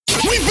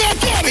We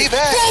back at it.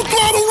 Full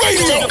Throttle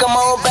Radio. Come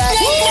on back.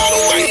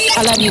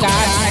 I love you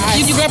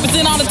guys. You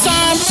represent all the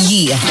time.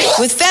 Yeah.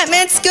 With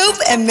Fatman Scoop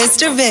and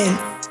Mr. Vince.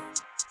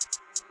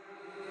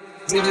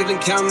 Niggas been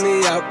counting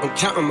me out. I'm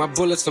counting my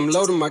bullets, I'm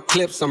loading my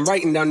clips. I'm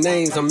writing down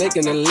names, I'm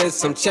making a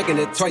list. I'm checking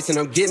it twice and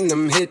I'm getting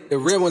them hit. The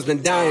real ones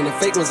been dying, the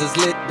fake ones is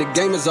lit. The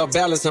game is off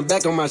balance, I'm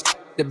back on my shit.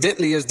 The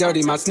Bentley is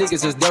dirty, my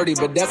sneakers is dirty,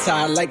 but that's how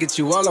I like it.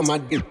 You all on my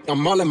dick,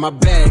 I'm all in my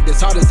bag, as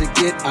hard as it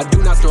get. I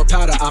do not store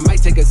powder, I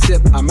might take a sip.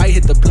 I might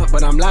hit the blunt,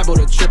 but I'm liable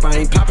to trip. I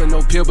ain't popping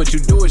no pill, but you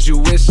do as you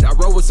wish. I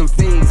roll with some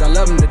fiends, I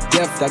love them to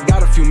death. I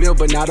got a few mil,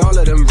 but not all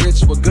of them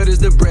rich. What good is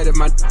the bread if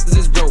my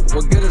is broke?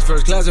 What good is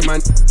first class if my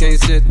can't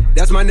sit?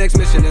 That's my next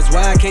mission, that's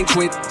why I can't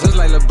quit. Just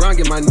like LeBron,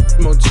 get my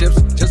more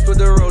chips. Just put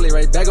the rollie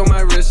right back on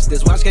my wrist.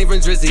 This watch came from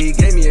Drizzy, he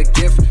gave me a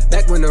gift.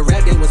 Back when the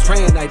rap game was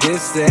praying like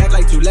this. To act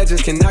like two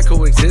legends cannot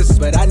coexist,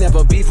 but I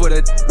never beef with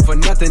it for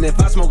nothing. If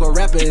I smoke a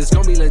rapper, it's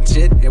gonna be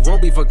legit. It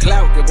won't be for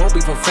clout, it won't be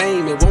for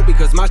fame. It won't be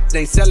cause my shit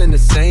ain't selling the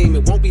same.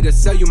 It won't be to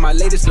sell you my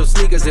latest little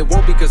sneakers. It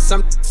won't be cause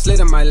some slid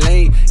in my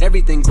lane.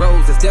 Everything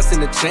grows, it's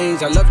destined to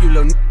change. I love you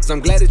little niggas,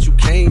 I'm glad that you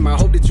came. I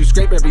hope that you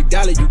scrape every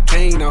dollar you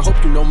gain. I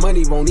hope you know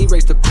money won't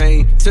erase the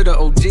pain. To the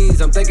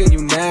OGs, I'm thanking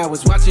you now.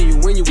 Was watching you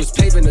when you was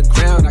paving the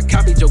ground. I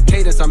copied your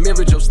cadence, I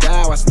mirrored your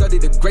style. I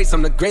studied the greats,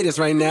 I'm the greatest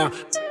right now.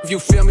 If you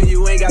feel me,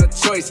 you ain't got a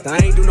choice. I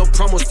ain't do no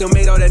promo, still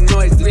made all that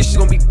noise. This shit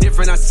gon' be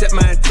different, I set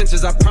my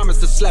intentions. I promise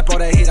to slap all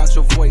that hate out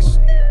your voice.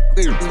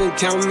 You've been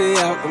counting me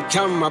out, I'm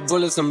counting my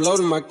bullets, I'm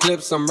loading my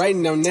clips. I'm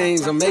writing down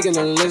names, I'm making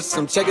a list.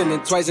 I'm checking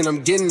it twice and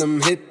I'm getting them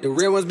hit. The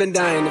real ones been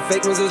dying, the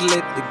fake ones is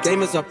lit. The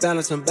game is off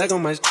balance, I'm back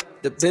on my shit.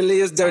 The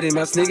Bentley is dirty,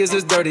 my sneakers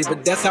is dirty,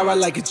 but that's how I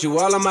like it, you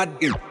all on my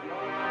dick.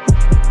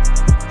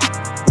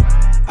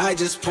 I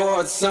just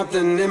poured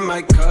something in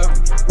my cup.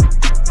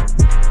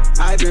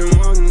 I've been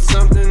wanting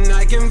something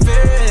I can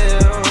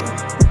feel.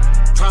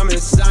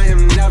 Promise I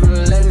am never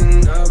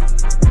letting up.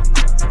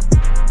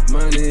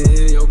 Money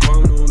in your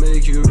palm don't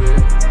make you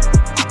rich.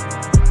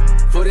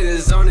 Put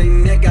it on their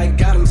neck, I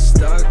got them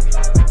stuck.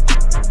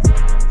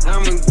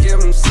 I'ma give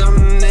them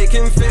something they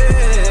can feel.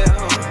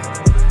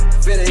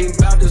 If it ain't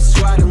about the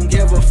swat, don't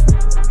give a f.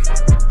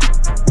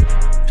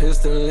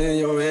 Pistol in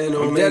your hand,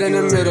 I'm dead in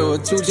the middle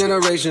of two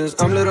generations.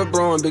 I'm little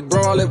bro and big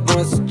bro all at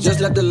once. Just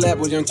left the lab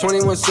with young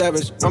 21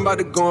 Savage. I'm about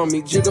to go on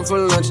meet Jigga for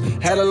lunch.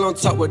 Had a long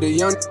talk with a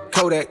young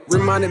Kodak.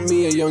 Reminded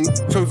me of young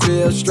from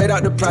Phil. Straight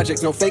out the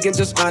project, no faking,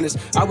 just honest.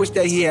 I wish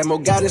that he had more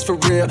guidance for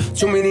real.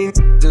 Too many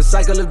in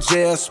cycle of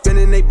jail.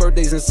 Spending their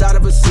birthdays inside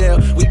of a cell.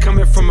 We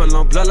coming from a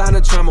long bloodline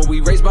of trauma. We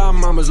raised by our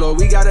mamas, Lord,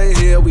 we gotta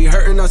heal. We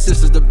hurting our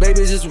sisters, the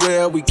babies as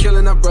well. We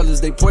killing our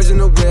brothers, they poison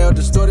the well.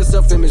 Distorted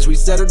self-image, we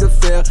settle to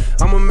fail.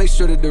 I'ma make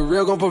sure that the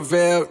real gon'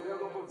 prevail.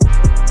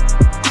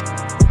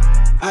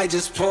 I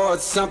just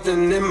poured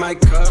something in my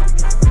cup.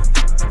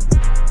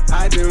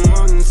 I've been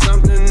wanting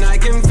something I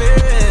can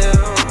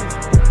feel.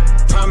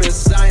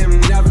 Promise I am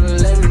never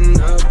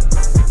letting up.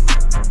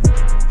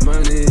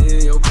 Money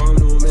in your palm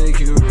don't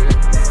make you rich.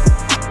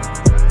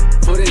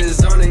 Put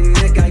it on their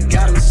neck, I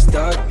got them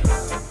stuck.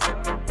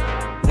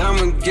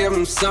 I'ma give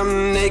them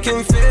something they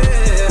can feel.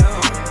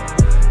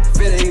 If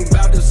it ain't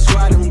about the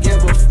swat, don't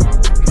give a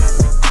fuck.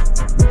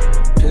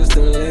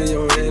 Pistol in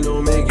your hand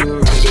don't make you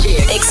rich.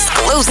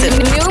 Exclusive.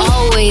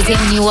 Always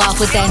hitting you off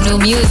with that new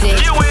music.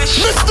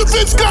 Mr.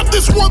 Vince got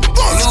this one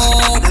first.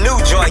 New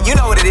joint, you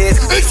know what it is.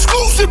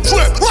 Exclusive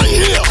trip right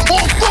here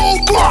on Full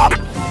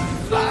Throttle.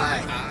 Fly,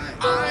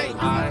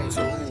 high,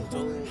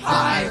 too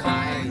high,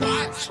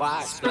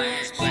 watch,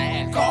 splash,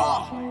 car,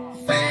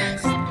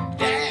 fast,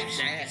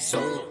 dash,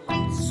 so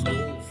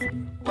smooth,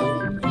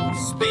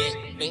 spit,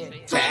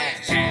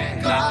 dash,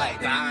 glide.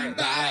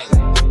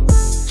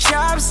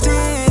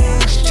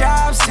 Chopsticks,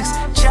 chopsticks,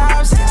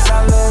 chopsticks. I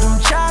love them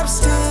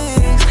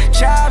chopsticks,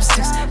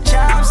 chopsticks,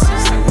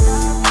 chopsticks.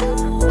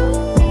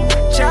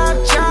 Chop,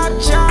 chop,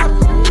 chop,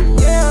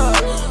 yeah.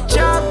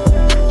 Chop,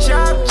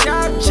 chop,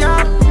 chop,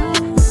 chop.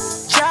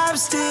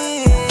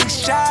 Chopsticks,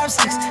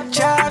 chopsticks,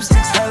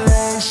 chopsticks. I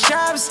love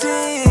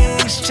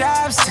chopsticks,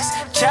 chopsticks,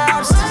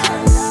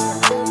 chopsticks.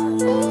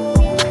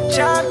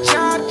 Chop,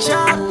 chop,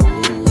 chop,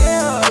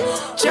 yeah.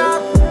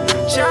 Chop,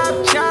 chop,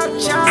 chop,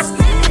 chop.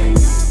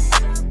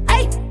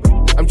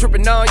 I'm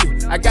dripping on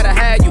you, I gotta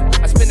have you.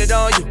 I spend it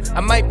on you, I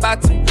might buy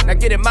two. Now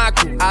get in my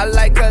crew. I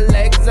like her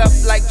legs up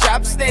like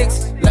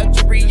chopsticks.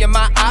 Luxury in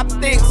my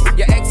optics.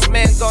 Your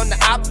ex-man's on the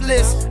op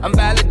list. I'm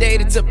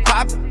validated to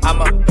pop.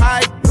 I'm a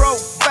high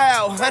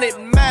profile,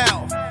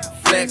 100-mile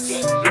flex.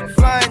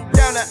 Flying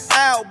down the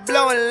aisle,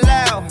 blowing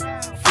loud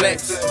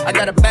flex. I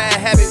got a bad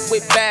habit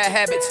with bad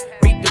habits.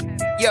 Beat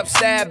the up,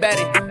 stab at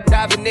it.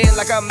 Diving in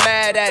like I'm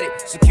mad at it.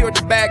 Secure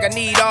the bag, I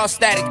need all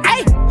static.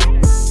 Hey!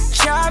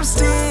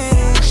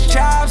 Chopsticks,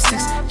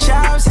 chopsticks,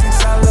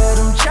 chopsticks. I love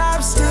them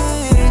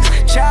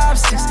chopsticks,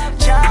 chopsticks,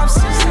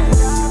 chopsticks.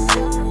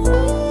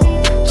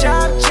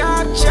 Chop,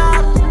 chop,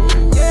 chop,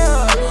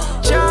 yeah.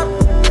 Chop,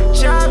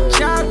 chop,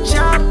 chop,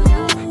 chop.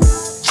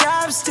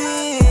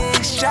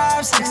 Chopsticks,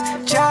 chopsticks,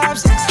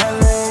 chopsticks. I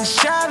love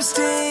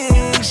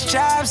chopsticks,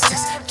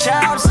 chopsticks,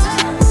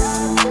 chopsticks.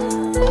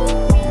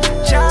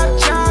 Chop,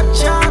 chop,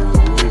 chop.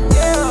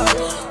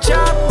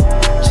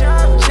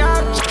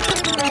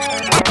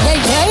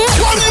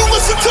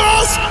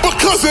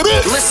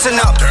 hear this? Listen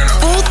up.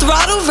 Full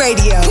Throttle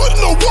Radio. Put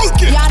no work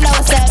in. Y'all know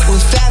what's up.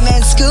 With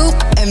Fatman Scoop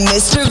and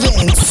Mr.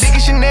 Vince.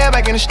 Biggie Chanel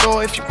back in the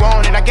store if you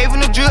want it. I gave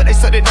him the drip, they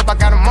sucked it up, I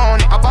got him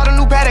on it. I bought a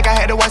new Patek, I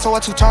had the white, so I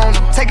two-toned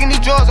it. Taking these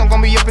drugs, I'm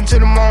gonna be up until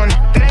the morning.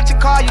 That ain't your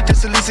car, you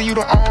just a Lisa, you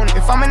don't own it.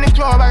 If I'm in the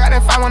club, I got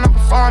that 5 when I'm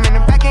performing. The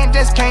back end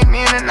just came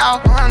in and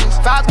out runners.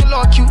 Vibes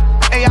galore, cute,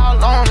 they all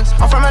on us.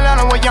 I'm from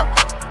Atlanta, where young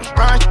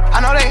run. I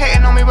know they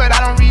hating on me, but I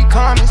don't read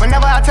comments.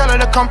 Whenever I tell her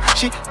to come,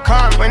 she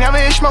comes. Whenever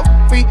it's smoke,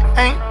 we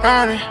ain't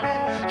running.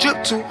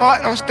 Drip too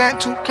hard, don't stand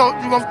too close.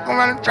 You gon' fuck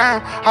around and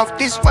drown. Off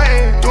this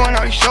way, doing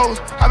all these shows.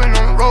 I been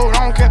on the road,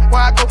 I don't care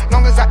where I go,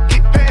 long as I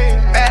get paid.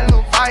 Bad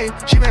little vibe,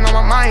 she been on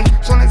my mind.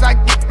 Soon as I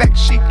get back,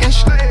 she can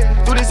slay.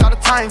 Do this all the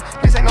time,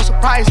 this ain't no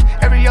surprise.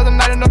 Every other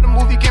night, another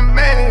movie get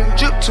made.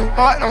 Drip too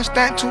hard, don't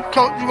stand too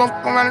close. You gon'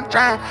 fuck around and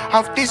drown.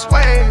 Off this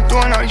way,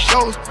 doing all these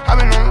shows. I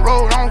been on the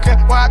road, I don't care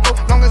where I go,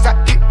 long as I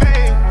get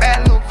paid.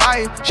 Bad little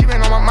vibe, she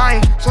been on my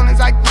mind. Soon as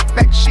I get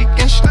back, she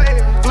can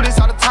slay. Do this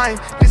all the time,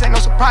 this ain't no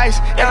surprise.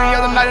 Every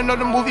other night,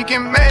 another movie get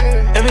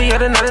made. Every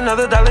other night,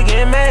 another dollar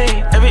get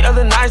made. Every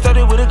other night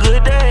started with a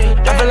good day.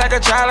 I feel like a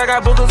child, I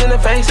got boogers in the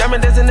face. I'm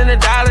dancing in the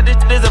dollar, this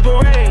is a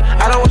parade.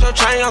 I don't want your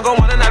train, I'm gon'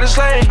 want another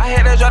slave. I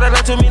had that draw that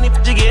like too many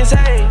bitches getting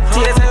saved.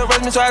 TSA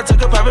arrest me, so I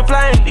took a private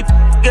plane.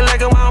 Get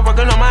like it while I'm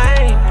working on my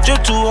aim.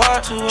 Drip too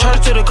hard,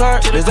 charge to the car.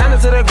 Designer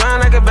to the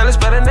ground, like a better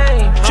spell a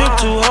name. Drip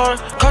too hard,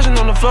 caution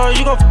on the floor.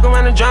 You gon' fuck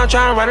around and drown,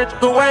 try and ride it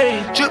away.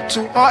 Drip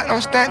too hard,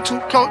 don't stand too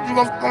close. You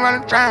gon' fuck around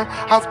and drown.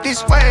 Off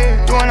this way,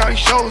 doing all these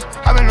shows.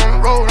 I been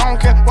on the road, I don't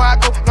care where I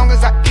go, long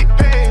as I get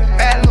paid.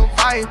 Bad little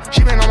vibe,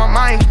 she been on my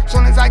mind.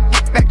 Soon as I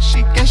get back,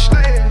 she can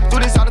slay. Do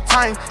this all the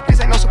time,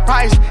 this ain't no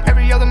surprise.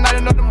 Every other night,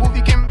 another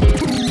movie get made.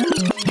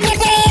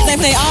 They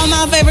play all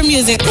my favorite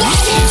music.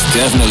 It's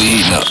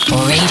definitely heating up.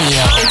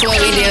 Radio. It's what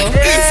we do.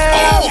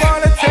 I'm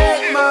gonna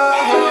take my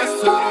horse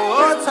to the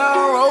old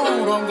town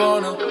road. I'm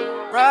gonna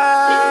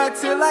ride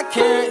till I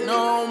can't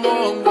no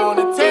more. I'm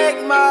gonna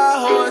take my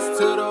horse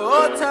to the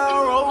old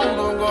town road.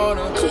 I'm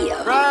gonna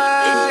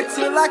ride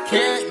till I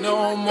can't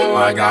no more.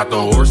 I got the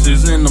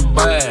horses in the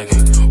bag.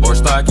 Horse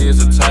stock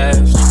is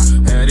attached.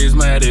 Head is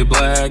matted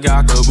black.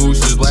 Got the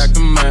bushes black to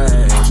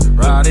match.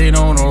 Riding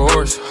on a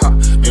horse.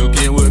 You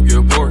can whip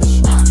your Porsche.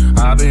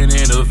 I've been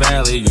in the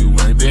valley, you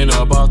ain't been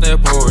up off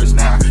that porch.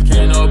 Now,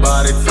 can't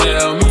nobody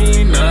tell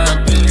me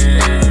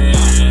nothing.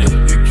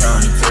 You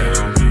can't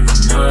tell me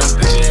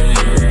nothing.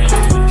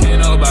 Can't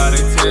nobody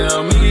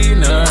tell me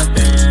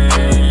nothing.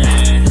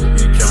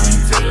 You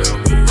can't tell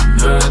me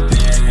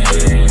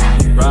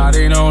nothing.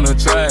 Riding on a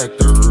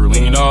tractor,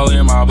 lean all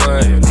in my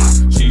blood.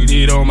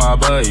 Cheated on my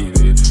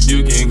baby,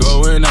 you can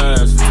go and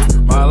ask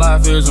me. My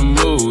life is a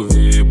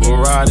movie, boy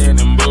riding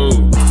in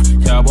boots.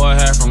 Cowboy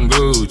hat from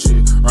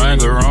Gucci,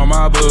 Wrangler on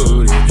my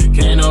booty.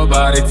 Can't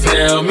nobody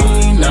tell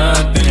me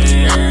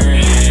nothing.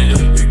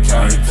 You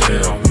can't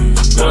tell me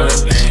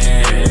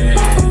nothing.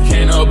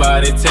 Can't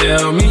nobody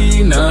tell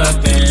me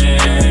nothing.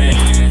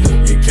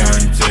 You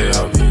can't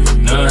tell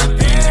me nothing.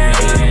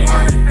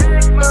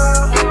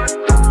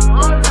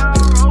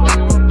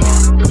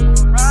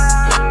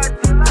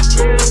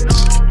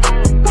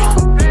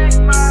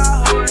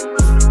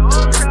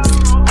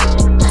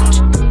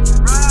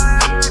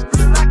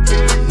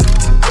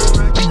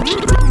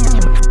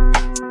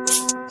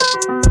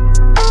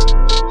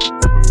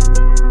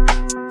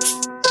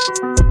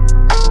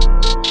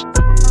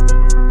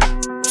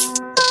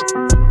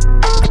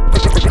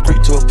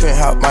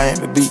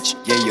 Miami Beach,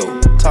 yeah yo.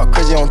 Talk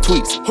crazy on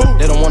tweets.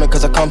 They don't want it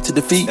cause I come to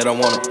defeat. They don't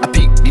want it. I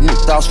peep, these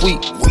niggas all sweet.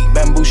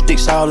 Bamboo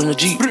sticks all in the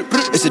Jeep.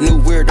 It's a new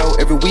weirdo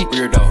every week.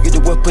 Get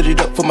the what, put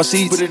it up for my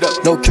seeds. Put it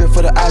up. No cure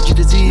for the IG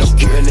disease.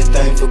 Do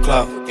anything for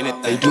clout.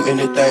 They do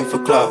anything for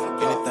clout.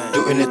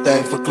 Do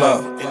anything for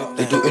clout.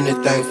 They do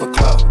anything for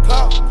clout.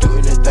 Do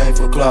anything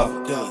for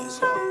clout.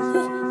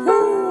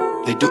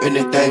 They do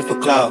anything for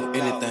clout.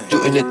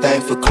 Do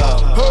anything for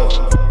clout.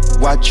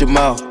 Watch your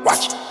mouth.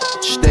 Watch it.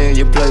 Stay in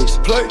your place.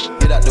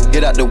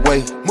 Get out the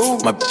way.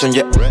 Move. My bitch on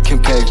your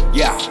Kim K.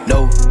 Yeah.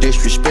 No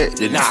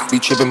disrespect. Nah. Be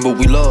trippin', but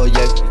we love,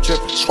 yeah.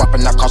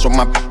 Swapping our cars with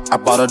my. I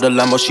bought her the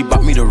Lambo, she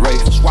bought me the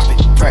Wraith. Swap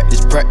it.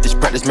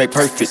 Practice make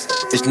perfect.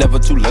 It's never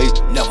too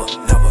late. Never.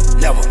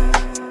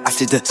 I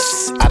take the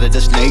out of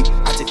the snake.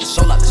 I take the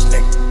soul out the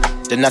snake.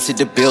 Then I see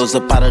the bills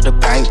up out of the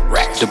bank.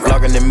 The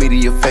blog and the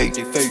media fake.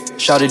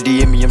 Shout it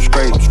DM me, I'm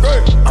straight.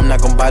 I'm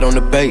not gon' bite on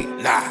the bait.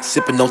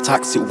 Sippin' no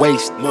toxic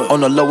waste. On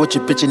the low with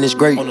your bitch and it's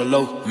great.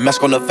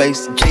 Mask on the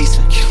face,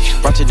 Jason.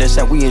 Ratchet and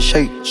said we in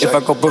shape. If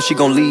I go broke, she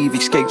gon' leave,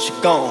 escape. She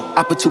gone.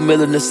 I put $2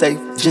 million in the safe,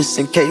 just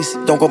in case.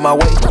 Don't go my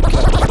way.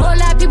 A whole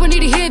lot of people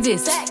need to hear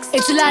this.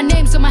 It's a lot of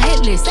names on my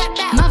hit list.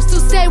 Mom still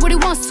say what he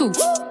wants to.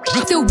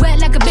 Still wet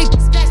like a big.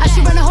 I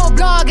should run a whole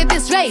blog at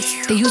this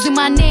rate. They using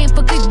my name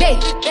for clickbait.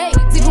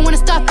 Even wanna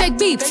start fake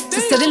beef.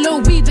 Just sell a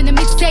little weave in the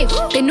mixtape.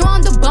 They know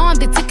I'm the bomb,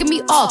 they ticking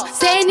me off.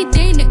 Say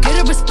anything to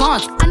get a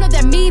response. I know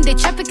that mean they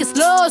traffic is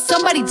slow.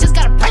 Somebody just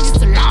gotta purchase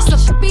the launch.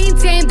 So being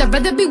tamed, I'd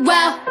rather be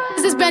wild.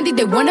 This is brandy,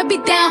 they wanna be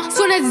down.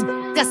 Soon as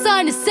got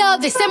something to sell,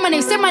 they say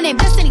my name,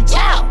 Destiny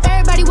Child.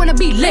 Everybody Everybody wanna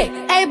be lit,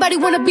 everybody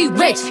wanna be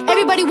rich,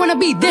 everybody wanna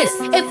be this.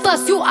 If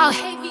us, you all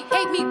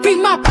hate me,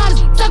 bring my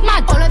problems, suck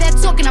my. All of that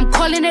talking, I'm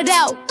calling it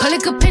out.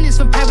 Public opinions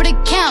from private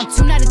accounts.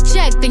 You not a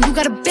check, then you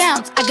gotta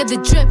bounce. I got the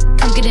drip,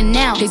 come get it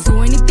now. They do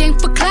anything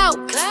for clout,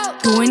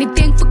 do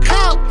anything for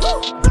clout.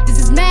 This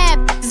is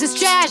mad, this is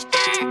trash.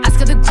 Ask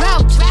her the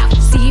grouch.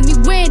 See me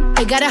win,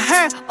 they gotta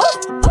hurt.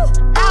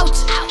 Ouch.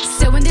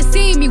 So when they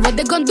see me, what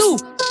they gon' do?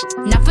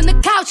 Not from the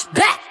couch,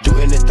 back. Do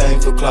anything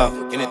for clout.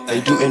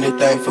 They do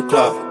anything for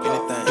clout.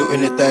 Do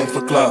anything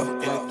for clout.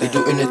 They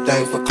do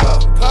anything for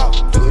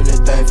clout. Do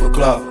anything for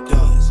clout.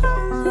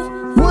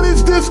 What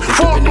is this?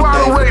 Throttle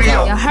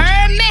Radio. You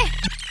heard me?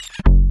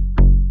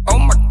 Oh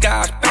my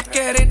gosh, back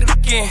at it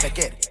again.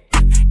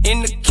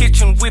 In the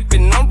kitchen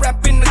whipping, I'm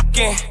rapping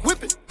again.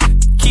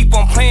 Keep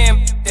on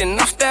playing, then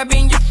I'm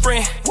stabbing your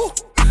friend.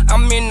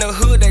 I'm in the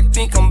hood, they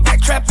think I'm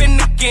back trapping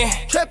again.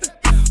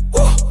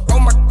 Oh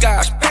my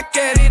gosh, back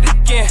at it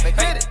again.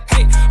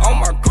 Hey, on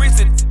my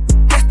grizzly,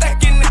 that's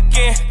stacking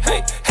again.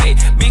 Hey,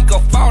 big go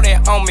fall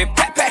that on me,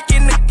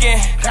 backpacking again.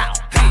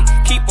 Hey,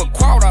 keep a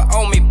quarter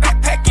on me,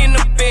 backpacking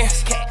the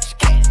Benz.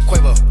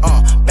 Quavo,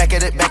 back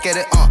at it,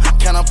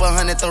 count up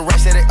 100, throw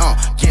racks at it,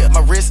 yeah, my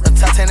wrist a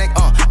Titanic,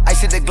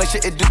 ice at the glacier,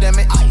 it do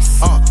damage,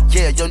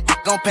 yeah, your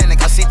gon'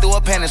 panic, I see through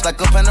a panic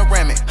like a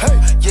panoramic, hey,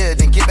 yeah,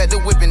 then get back to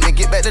whipping, then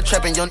get back to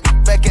trapping, your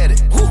back at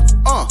it,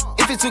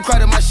 if it's too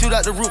crowded, might shoot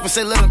out the roof and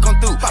say let him come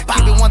through,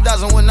 keep it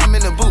 1,000 when I'm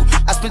in the booth,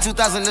 I spend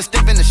 2,000 to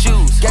step in the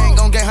shoes, gang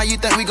gon' gang, how you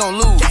think we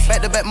gon' lose,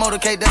 back to back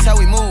motorcade, that's how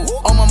we move,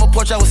 on mama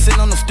porch, I was sitting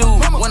on the stool,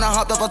 when I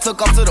hopped up, I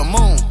took off to the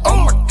moon, oh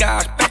my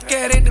gosh, back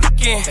at it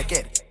again,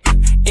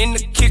 in the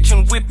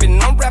kitchen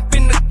whipping, I'm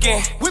rapping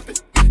again.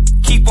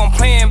 Keep on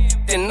playing,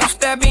 then I'm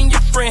stabbing your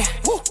friend.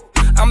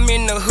 I'm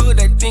in the hood,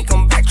 they think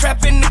I'm back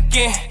trapping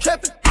again.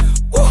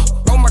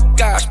 Oh my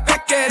gosh,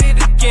 back at it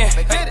again.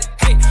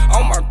 Hey,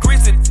 on my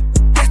grizzly,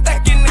 that's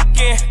stacking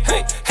again.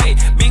 Hey,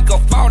 big go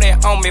fall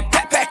that on me,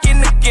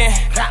 backpacking again.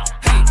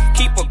 Hey,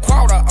 keep a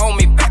quarter on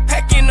me,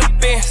 backpacking the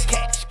Benz.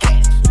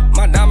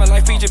 My diamond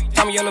like feature,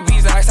 tell me yellow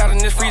bees, ice out in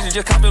this freezer,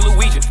 just cop the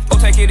Luigi. Oh,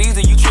 take it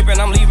easy, you trippin',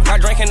 I'm leaving. I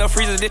drank in the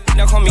freezer, this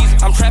now come easy.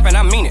 I'm trappin',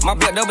 I mean it, my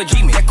blood double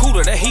G me. That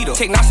cooler, that heater,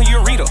 take knots in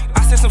your reader.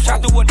 I sent some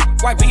shot through a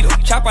white beater.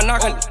 Chopper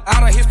knockin'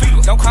 out of his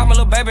feet. Don't call me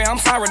little baby, I'm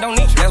sorry, don't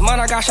need you. Last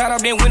month I got shot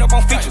up, then went up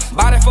on features.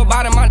 Body for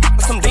body, my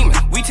some demons.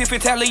 We tip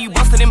it, tally, you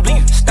busted and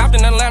bleeding. Stopped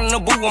in Atlanta in the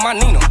booth with my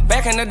Nina.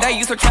 Back in the day,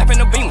 used to trap in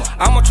the Beamer.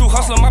 I'm a true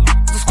hustler, my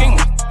a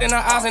schemer. Then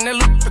her eyes and that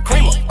look the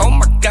creamer. Oh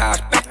my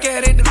gosh, back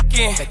at it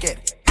again.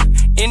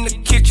 In the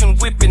kitchen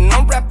whipping,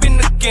 I'm rapping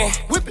again.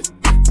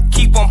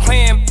 Keep on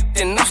playing,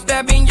 then I'm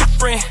stabbing your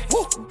friend.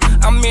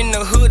 I'm in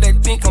the hood, they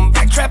think I'm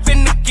back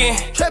trapping again.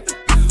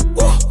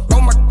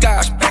 Oh my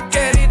gosh, back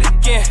at it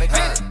again.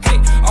 Hey,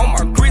 on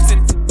my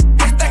grizzly,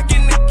 that's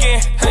stacking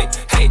again.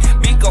 Hey,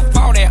 big go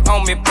fall that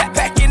on me,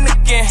 backpacking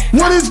again.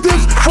 What is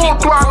this?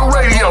 Throttle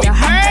Radio. You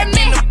heard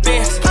me?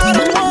 I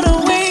don't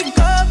wanna wake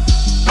up.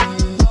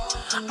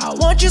 I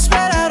want you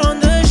spread out on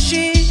the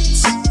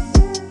sheets.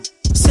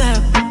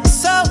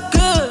 So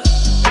good,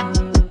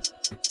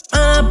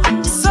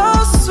 so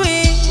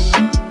sweet.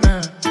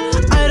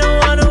 I don't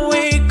wanna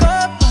wake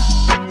up.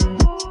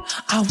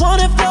 I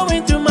want it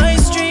flowing through my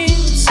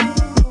streams,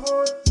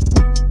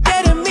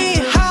 getting me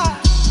high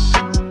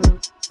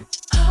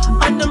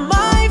under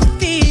my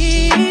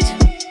feet.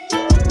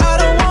 I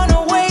don't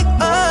wanna wake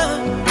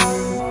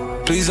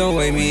up. Please don't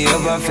wake me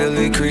up, I feel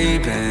it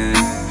creeping.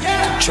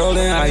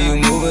 Controlling how you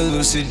move, a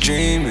lucid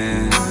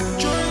dreaming.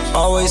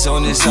 Always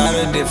on this side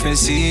of different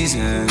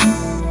season.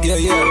 Yeah.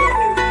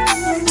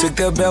 Took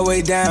the bell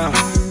way down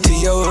to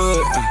your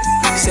hood.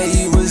 Say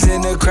you was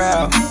in the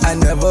crowd. I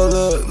never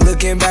looked.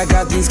 Looking back,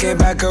 how things came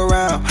back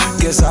around.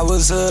 Guess I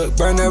was hooked.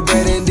 Burn the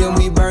bread and then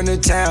we burn the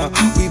town.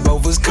 We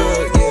both was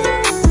cooked,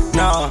 yeah.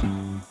 Nah,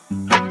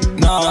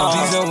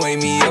 please don't wake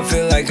me up.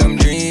 Feel like I'm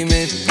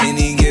dreaming.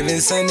 Any given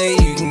Sunday,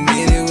 you can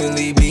get it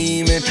really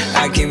beaming.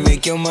 I can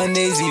make your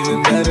Mondays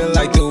even better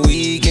like the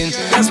weekend.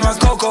 That's my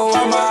cocoa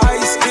on my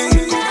ice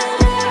cream.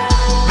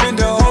 Bend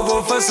her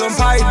over for some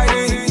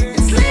piping.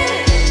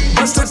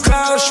 Bust the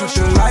clouds, shoot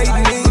the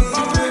lightning.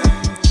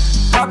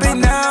 Pop it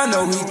now,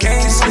 no we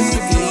can't sleep.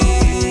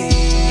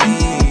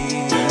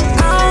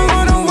 I don't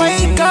wanna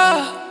wake up.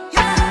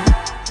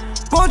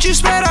 Won't you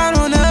spread out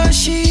on the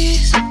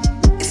sheets?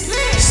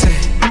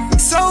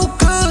 So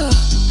good,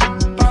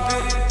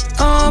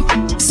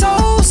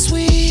 so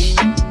sweet.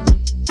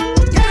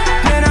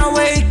 When I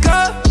wake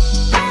up,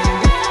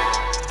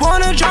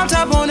 wanna drop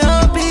top on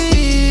the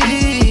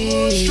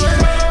beach,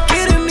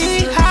 getting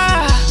me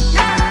high,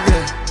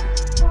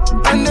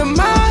 under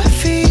my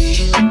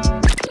feet.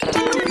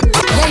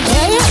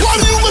 Why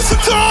do you listen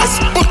to us?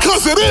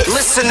 Because it is.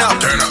 Listen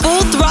up.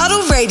 Full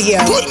Throttle Radio.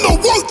 Putting the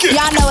work in.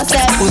 Y'all know what's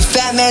up. With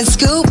Fatman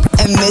Scoop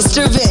and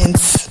Mr.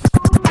 Vince.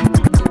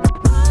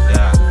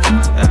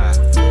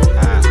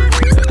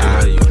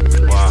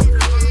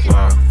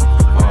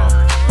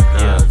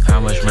 How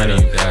much money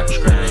you got?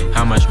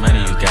 How much money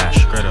you got?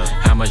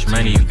 How much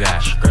money you got?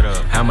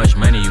 How much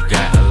money you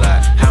got? A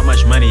lot. How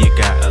much money you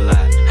got? A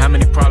lot. How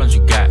many problems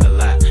you got? A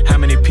lot. How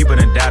many people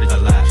done died?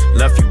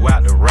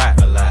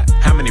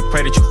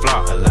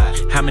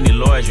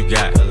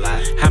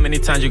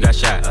 times you got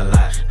shot? A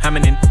lot. How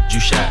many you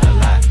shot? A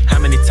lot. How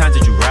many times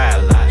did you ride?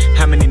 A lot.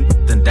 How many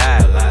done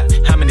died? A lot.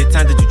 How many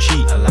times did you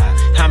cheat? A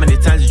lot. How many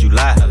times did you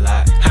lie? A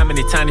lot. How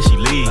many times did she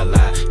leave? A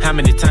lot. How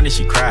many times did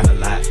she cry? A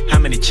lot. How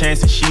many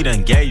chances she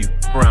done gave you?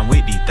 Around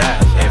with these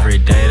thighs. Every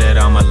day that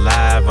I'm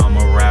alive,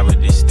 I'ma ride with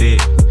this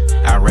stick.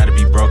 I'd rather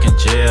be broke in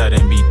jail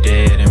than be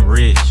dead and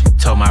rich.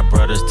 Told my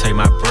brothers take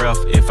my breath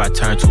if I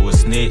turn to a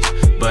snitch.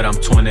 But I'm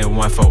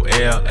 21 for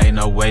L, ain't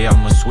no way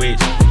I'ma switch.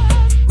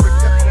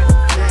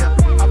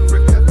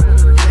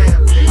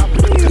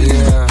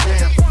 Yeah,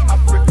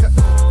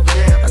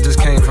 I just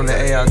came from the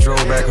A, I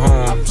drove back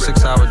home.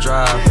 6-hour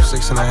drive,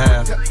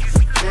 6.5.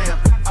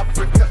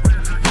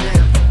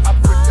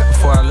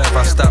 Before I left,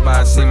 I stopped by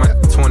and seen my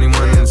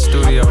 21 in the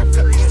studio.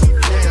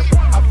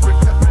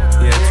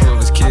 He had 2 of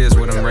his kids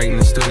with him right in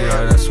the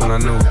studio. That's when I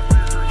knew.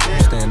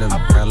 Stand up,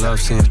 I love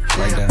seeing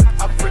like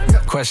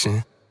that.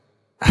 Question: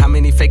 how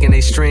many faking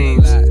they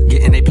streams,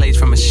 getting they plays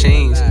from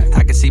machines?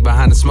 I can see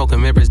behind the smoke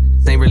and mirrors,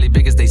 ain't really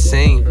big as they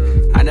seem.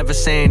 I never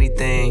say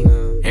anything,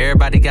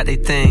 everybody got their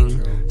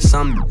thing.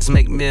 Some niggas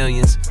make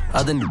millions,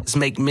 other niggas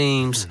make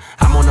memes.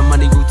 I'm on a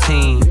money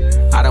routine,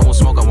 I don't want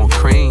smoke, I want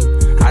cream.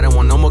 I don't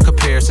want no more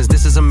comparisons,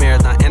 this is a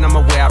marathon. And I'm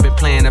aware I've been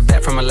playing a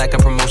bet from a lack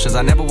of promotions.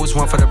 I never was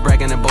one for the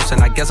bragging and boasting.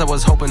 I guess I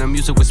was hoping the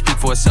music would speak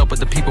for itself, but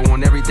the people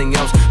want everything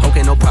else.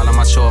 Okay, no problem,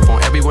 I show up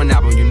on every one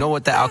album. You know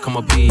what the outcome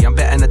will be. I'm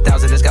betting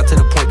 1,000, it's got to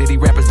the point that these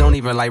rappers don't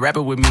even like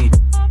rapping with me.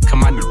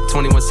 Come on,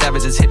 21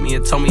 Savage just hit me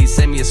and told me he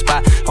sent me a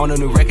spot on a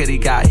new record he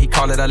got. He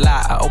called it a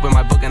lie. I opened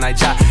my book and I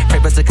jot. Pray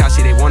for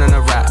Takashi, they wanting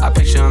a rap. I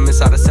picture him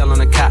inside a cell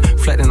on a cot,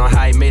 reflecting on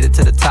how he made it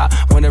to the top,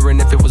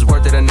 wondering if it was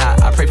worth it or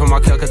not. I pray for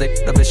Markel cause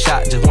they up a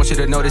shot. Just want you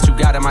to know that you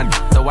got it, my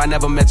though I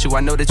never met you, I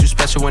know that you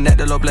special and that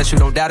the Lord bless you,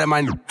 don't doubt it,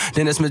 my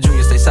Dennis Smith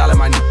Jr., stay solid,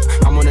 my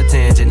I'm on a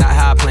tangent, not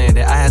how I planned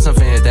it. I had some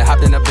fans that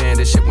hopped in a band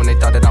and shit when they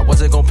thought that I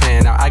wasn't gon'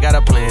 pan. Now I got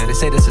a plan. They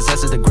say the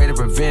success is the greatest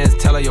revenge.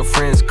 Tell all your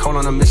friends, call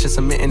on a mission,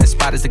 submitting the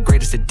spot is the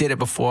greatest that did it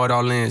before it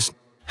all ends.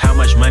 How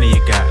much money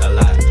you got? A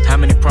lot. How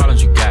many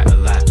problems you got? A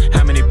lot.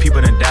 How many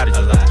people done doubted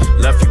you? A lot.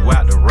 Left you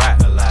out to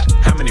rot? A lot.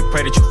 How many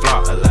pray that you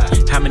flop? A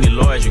lot. How many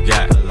lawyers you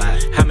got? A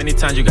lot. How many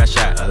times you got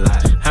shot? A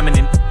lot. How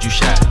many you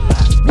shot? A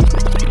lot.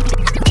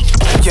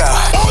 Yeah.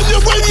 On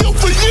your radio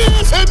for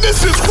years, and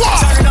this is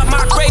why. Turn up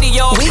my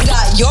radio. We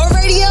got your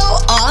radio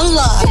on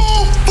live.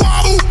 Full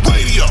Throttle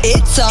Radio.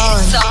 It's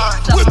on.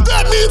 With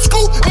Fatman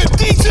Scoop and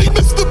DJ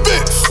Mr.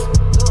 Vince.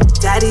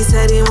 Daddy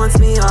said he wants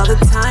me all the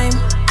time.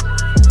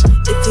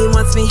 If he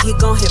wants me, he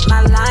gon' hit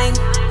my line.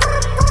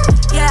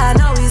 Yeah, I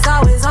know he's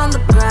always on the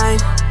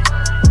grind.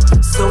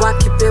 So I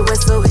keep it wet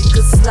so he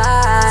could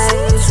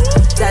slide.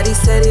 Daddy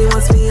said he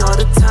wants me all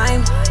the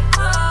time.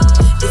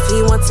 If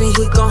he wants me,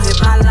 he gon'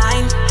 hit my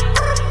line.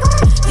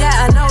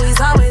 Yeah, I know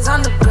he's always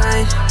on the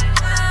grind.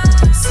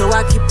 So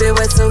I keep it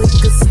wet so he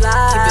could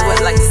slide. Keep it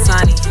wet like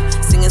Sonny,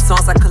 singing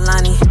songs like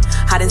Kalani.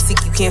 Hide and seek,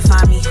 you can't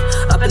find me.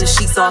 Up in the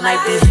sheets all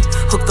night, be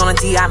hooked on a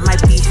D, I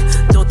might be.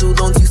 Don't do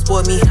loans, you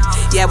spoil me.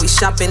 Yeah, we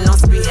shopping on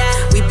spree.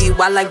 We be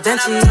wild like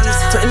Benchies.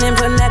 Putting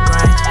that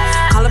grind.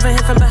 Call up and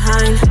hit from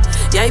behind.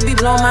 Yeah, you be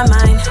blowing my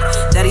mind.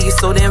 Daddy, you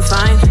so damn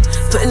fine.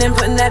 Putting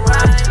that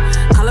grind.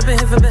 Call up and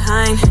hit from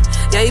behind.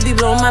 Yeah, you be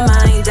blowing my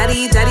mind.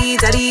 Daddy.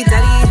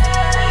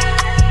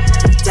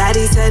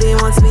 Daddy said he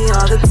wants me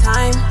all the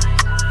time.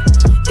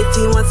 If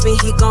he wants me,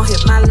 he gon'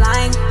 hit my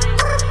line.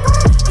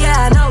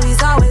 Yeah, I know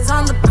he's always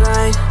on the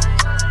grind.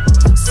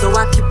 So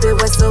I keep it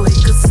wet so he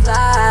could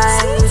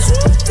slide.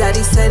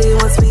 Daddy said he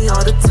wants me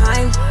all the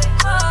time.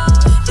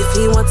 If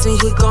he wants me,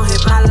 he gon'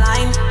 hit my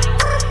line.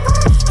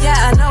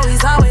 Yeah, I know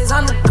he's always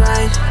on the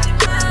grind.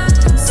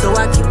 So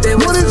I keep it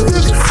wet. What is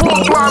this?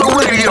 Full Throttle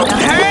Radio.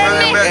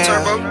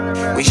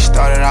 We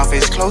started off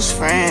as close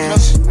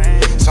friends.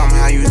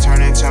 Somehow you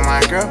turned into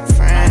my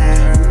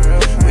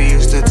girlfriend. We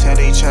used to tell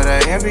each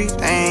other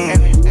everything.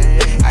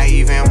 I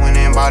even went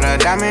and bought her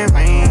diamond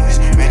rings,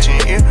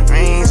 matching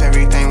earrings,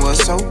 everything was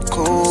so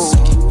cool.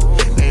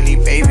 Lately,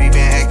 baby, been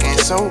acting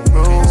so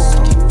rude.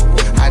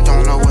 I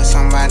don't know what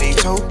somebody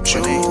told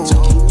you,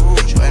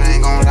 but I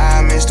ain't gon'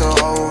 lie, Mr.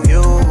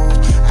 OU.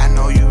 I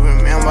know you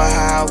remember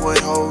how I would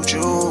hold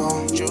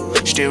you.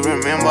 Still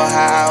remember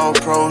how I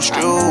approached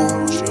you.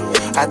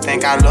 I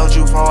think I loved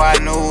you before I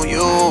knew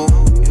you.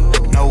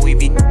 Know we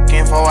be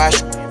f***ing before I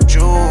shoot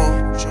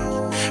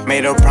you.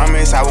 Made a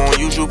promise I won't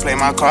use you. Play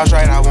my cards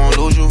right, I won't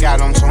lose you. Got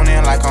them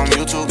tuning like I'm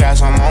YouTube. Got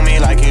some on me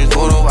like it's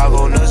voodoo. I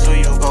go nuts till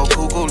you go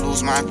cuckoo.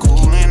 Lose my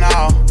cool and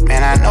all.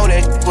 Man, I know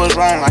that was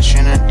wrong. I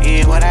shouldn't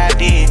did what I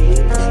did.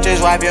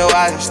 Just wipe your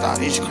eyes and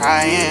started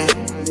crying.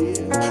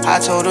 I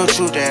told the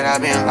truth that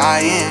I've been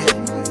lying.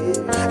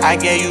 I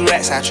gave you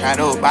rats, I tried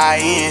to buy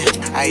in.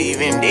 I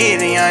even did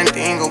the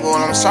unthinkable.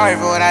 I'm sorry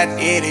for what I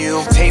did to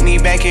you. Take me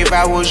back if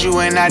I was you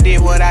and I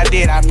did what I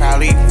did. I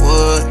probably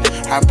would.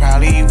 I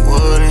probably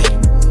wouldn't.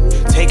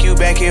 Take you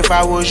back if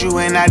I was you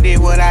and I did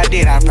what I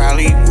did. I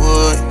probably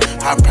would.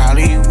 I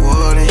probably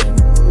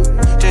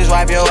wouldn't. Just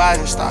wipe your eyes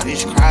and started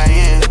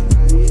crying.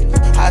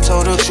 I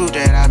told the truth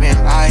that I've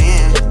been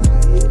lying.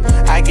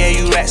 I gave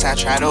you racks, I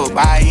tried to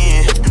buy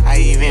in. I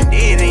even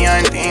did the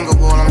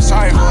unthinkable. I'm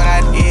sorry for what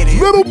I did.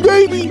 Little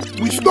baby,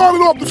 we started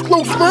off this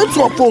close friends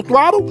off Full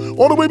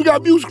Throttle. On the way, we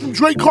got music from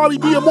Drake, Cardi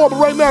B, and more, but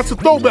right now it's a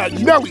throwback.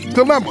 Nelly,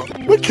 Dilemma,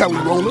 with Kelly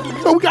Rowland.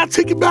 So we gotta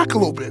take it back a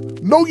little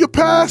bit. Know your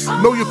past,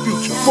 know your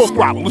future. Full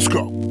Throttle, let's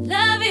go.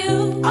 Love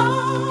you,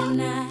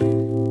 and I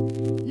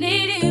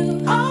need you.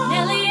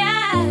 Nelly,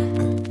 I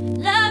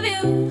love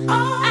you,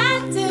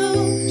 I do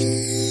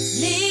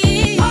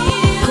need you.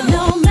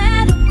 No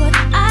matter what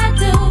I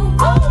do,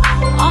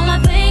 all I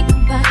think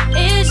about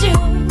is you.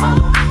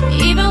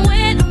 Even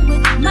when I'm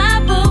with my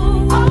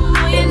boo,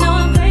 oh, you know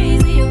I'm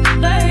crazy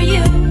over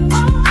you.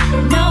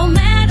 No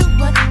matter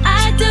what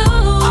I do,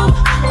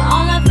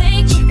 all I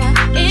think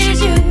about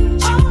is you.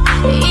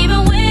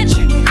 Even when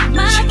I'm with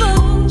my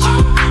boo,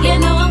 you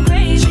know I'm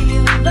crazy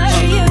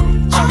over you.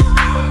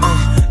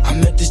 I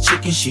met this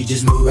chick and she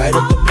just moved right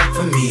up the block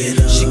for me.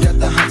 And she got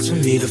the hots for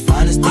me, the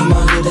finest thing my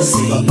hood has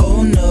seen. But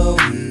oh no,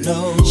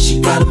 no, she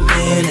got a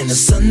man and a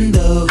son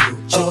though.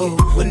 Oh,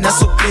 when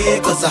that's okay,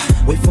 cause I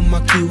wait for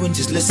my cue and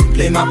just listen,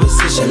 play my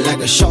position like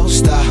a show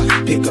star.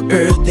 Pick up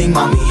everything,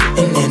 mommy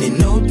hitting, and in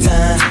no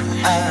time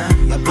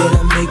I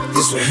better make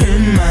this with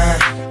him mine.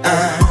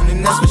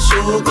 And that's for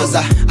sure, cause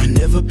I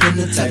never been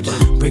the type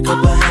to break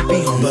up a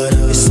happy home. But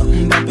it's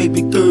something about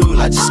baby girl,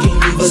 I just can't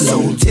leave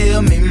alone.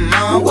 Tell me,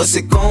 mom, what's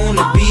it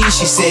gonna be?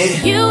 She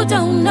said, you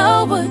don't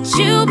know what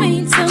you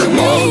mean to me.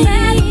 No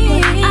matter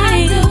what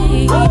I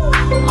do,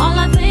 all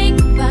I think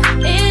about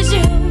is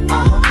you.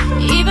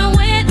 Even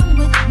when I'm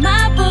with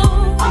my boo,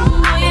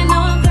 oh, you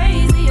know I'm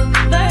crazy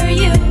over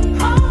you.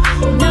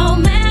 No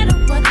matter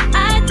what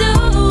I do,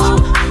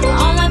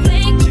 all I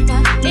think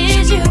about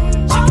is you.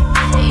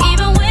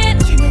 Even when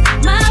I'm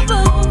with my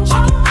boo,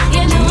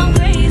 you know I'm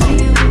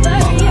crazy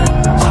over you.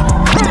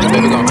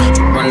 Baby, go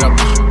run it up,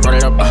 run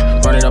it up,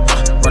 run it up,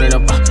 run it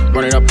up,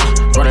 run it up,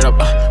 run it up,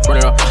 run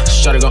it up.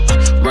 Shut it, go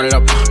run it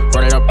up,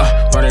 run it up,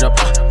 run it up,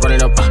 run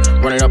it up,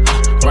 run it up,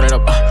 run it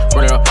up,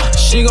 run it up.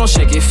 She gon'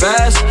 shake it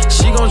fast,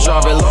 she gon'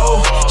 drop it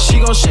low. She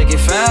gon' shake it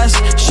fast,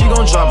 she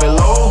gon' drop it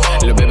low.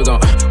 Little baby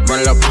gon' run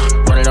it up,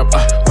 run it up,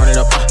 run it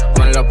up,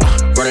 run it up,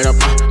 run it up,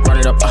 run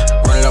it up,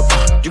 run it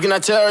up. You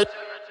cannot tell her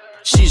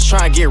she's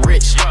trying to get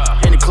rich.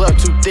 In the club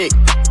too thick,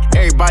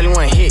 everybody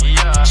want hit.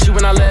 She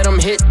when I let them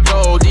hit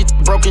go. These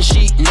broken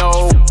sheet,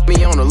 no.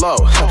 Me on the low.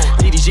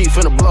 DDG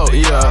finna blow,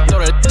 yeah. Know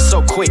that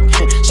so quick.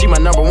 She my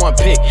number one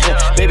pick.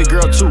 Baby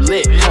girl too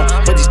lit.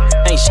 But these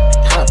ain't shit.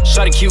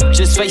 Shawty cute,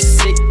 just face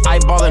it.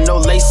 Eyeballin', no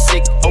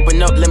LASIK.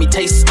 Open up, let me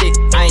taste it.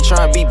 I ain't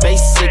tryna be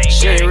basic.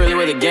 She ain't really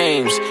with the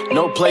games.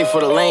 No play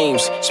for the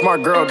lames.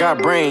 Smart girl got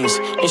brains.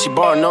 And she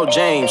ballin' no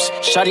James.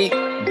 Shawty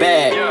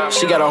bad.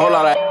 She got a whole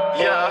lot of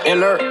in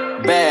her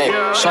bag.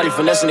 Shawty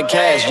finessing the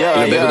cash, yeah.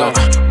 Baby gon'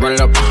 run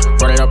it up,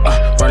 run it up,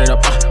 run it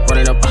up, run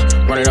it up,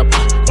 run it up,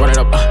 run it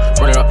up,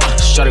 run it up.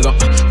 Shawty gon'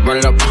 run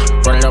it up,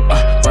 run it up,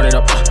 run it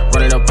up,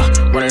 run it up,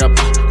 run it up,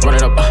 run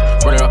it up,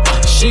 run it up.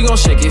 She gon'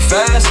 shake it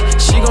fast,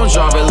 she gon'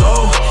 drop it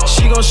low.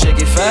 She gon' shake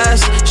it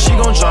fast, she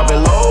gon' drop it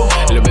low.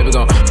 Little baby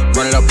gon'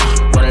 run it up,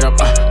 run it up,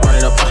 run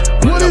it up.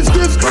 What is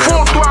this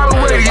Full Throttle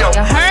Radio?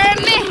 You heard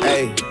me?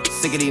 Hey,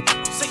 sickety,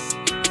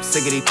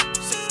 sickety,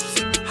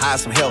 hire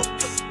some help.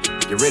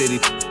 Get ready to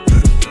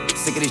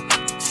sickety,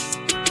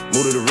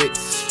 move to the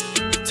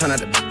Ritz, turn out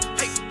the.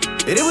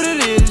 It is what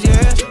it is,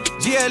 yeah.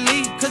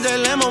 GLE, cause that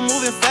Lambo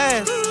moving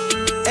fast.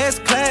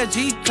 S-Class,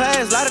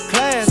 G-Class, lot of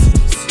class.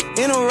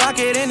 In a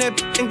rocket, and that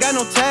ain't got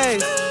no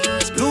tags.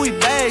 Louis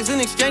bags in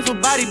exchange for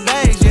body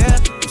bags, yeah.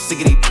 I'm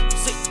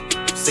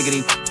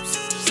sickety,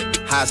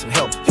 hire some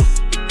help.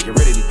 Get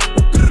ready to.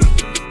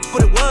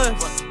 What it was,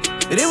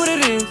 it is what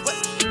it is.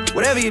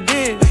 Whatever you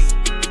did,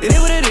 it is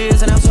what it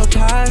is, and I'm so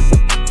tired.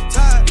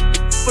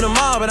 For the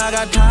mob, and I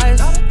got ties.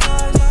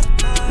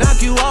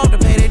 Knock you off to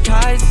pay their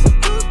ties.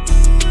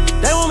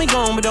 They want me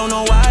gone, but don't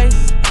know why.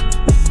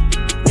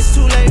 It's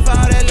too late for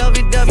all that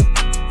lovey-dovey.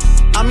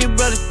 I'm your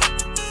brother,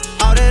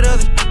 all that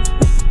other.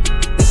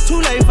 It's too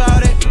late for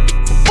all that.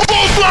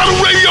 Full Throttle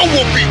Radio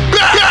will be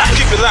back.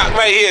 Keep it locked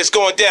right here, it's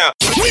going down.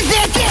 We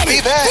back at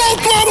it. Full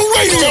Throttle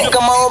Radio.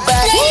 Come on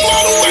back.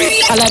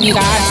 I love you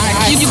guys.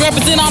 You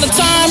represent all the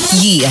time.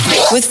 Yeah.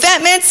 With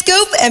Fatman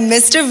Scoop and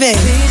Mr. Vince.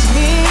 Please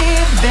me,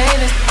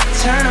 baby.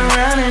 Turn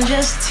around and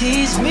just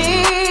tease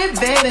me,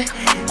 baby.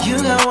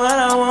 You got what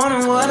I want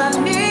and what I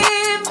need,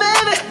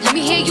 baby. Let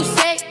me hear you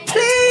say,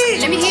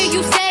 please. Let me hear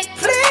you say,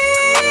 please.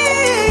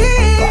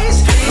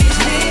 Please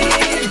me,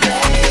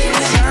 baby.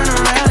 Turn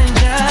around and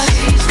just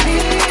tease me,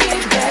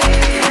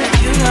 baby.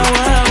 You got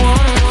what I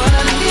want and what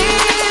I need,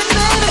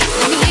 baby.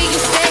 Let me hear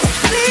you say, please. Let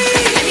me hear you say,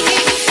 please.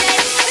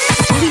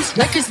 All these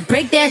records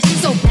break that shit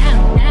so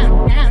down,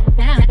 down,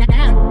 down, down,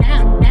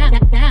 down, down,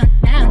 down,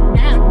 down, down,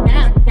 down,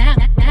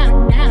 down.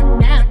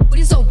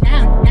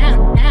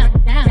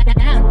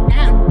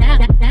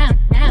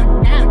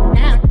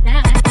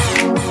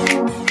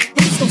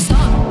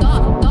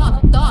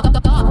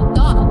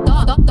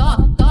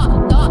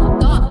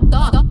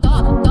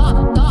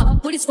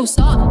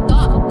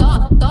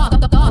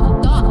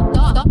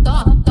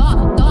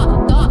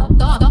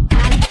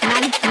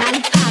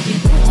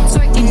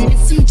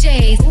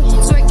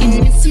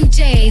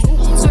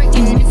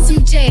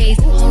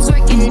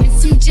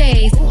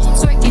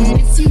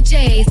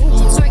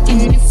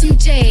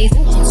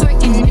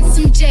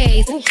 some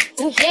J's.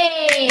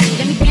 Hey,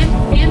 let me damn.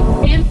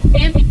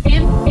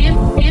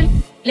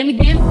 Let me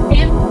damn.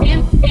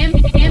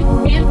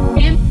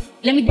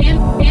 Let me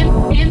damn.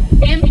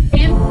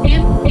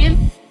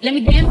 Let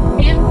me damn.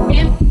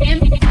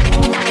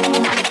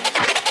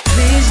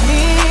 Please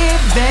me,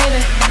 baby.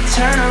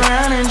 Turn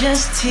around and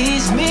just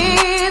tease me,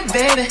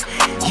 baby.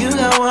 You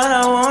got what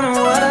I want and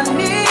what I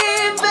need,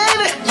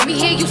 baby. Let me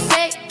hear you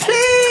say,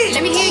 please.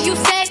 Let me hear you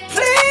say,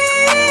 please.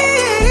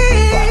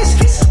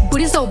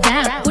 Booty so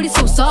bound, booty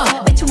so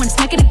soft. Bet you wanna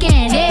smack it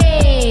again.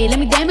 Hey, let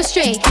me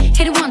demonstrate.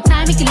 Hit it one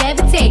time, make it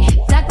levitate.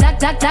 Duck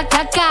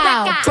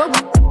out.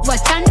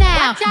 What's that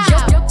now? Yo,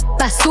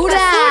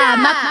 basura,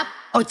 ma,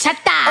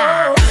 ochata.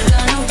 Oh.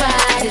 Gonna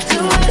ride it, do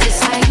it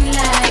how you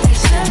like it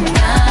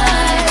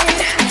tonight.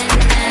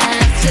 And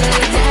after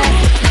that,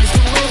 let's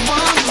do it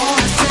one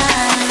more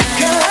time.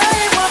 Girl, I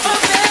ain't one for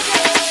that.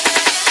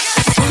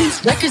 These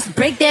records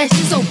break that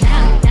shit so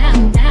down.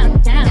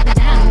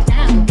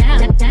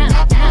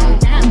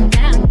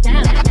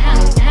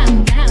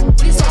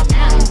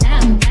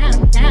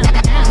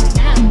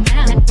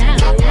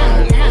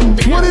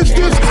 What is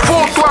this?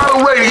 Full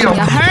Throttle Radio. You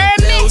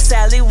heard me? Little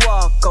Sally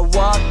Walker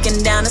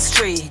walking down the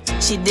street.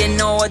 She didn't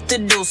know what to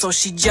do, so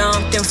she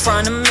jumped in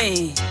front of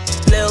me.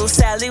 Little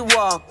Sally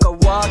Walker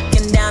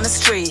walking down the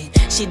street.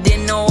 She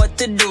didn't know what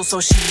to do, so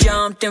she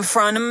jumped in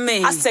front of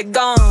me. I said,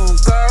 go on,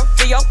 girl,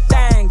 do your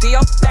thing, do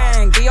your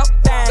thing, do your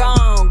thing. Go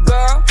on,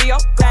 girl, do your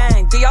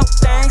thing, do your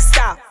thing.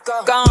 Stop.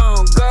 Go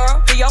on,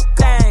 girl, do your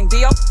thing, do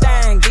your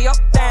thing, do your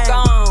thing. Go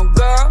on,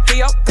 girl, do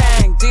your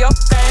thing, do your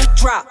thing.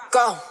 Drop.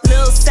 Go.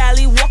 Little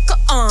Sally Walker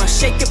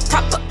shake it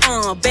proper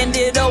bend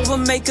it over,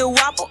 make it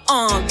wobble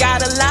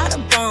got a lot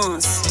of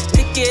buns.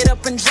 Pick it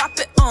up and drop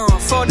it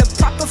for the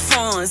proper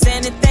funds.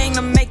 Anything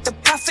to make the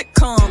profit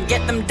come.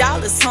 Get them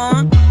dollars,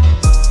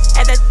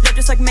 Add that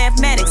just like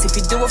mathematics. If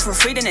you do it for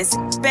free, then it's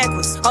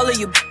backwards. All of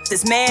you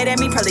that's mad at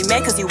me, probably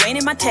mad cause you ain't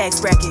in my tax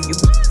bracket. You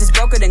is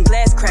broker than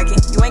glass cracking.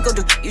 You ain't gon'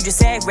 do, you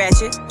just act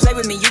ratchet. Play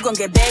with me, you gon'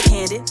 get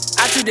backhanded.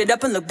 I chewed it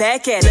up and look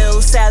back at it.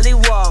 Little Sally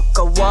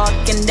Walker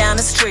walking down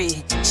the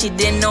street. She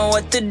didn't know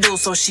what to do,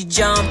 so she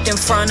jumped in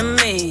front of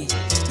me.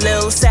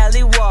 Little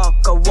Sally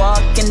Walker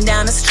walking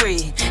down the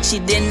street. She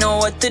didn't know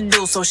what to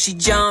do, so she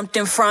jumped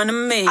in front of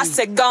me. I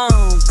said, go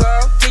on,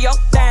 girl, do your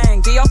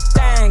thing, do your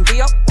thing, do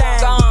your thing.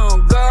 Go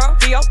on, girl,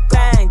 do your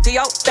thing, do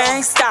your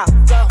thing. Stop.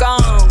 Go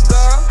on,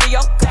 girl, do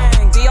your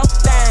thing, do your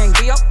thing,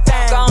 do your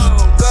thing. Go on,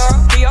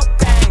 girl, do your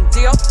thing, do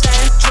your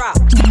thing. Drop.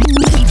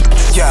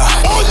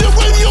 Yeah. On your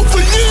radio for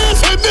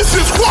years, and this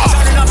is why.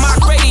 Turning up my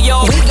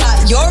radio. We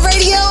got your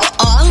radio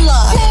on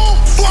live. Full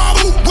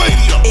Throttle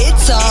Radio.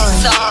 It's on.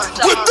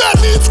 With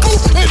Fatman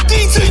Scoop and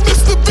DJ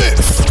Mr.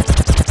 Vince.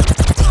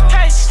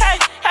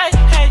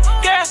 Hey,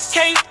 girl,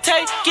 can't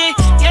take it.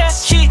 Yeah,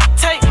 she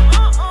take.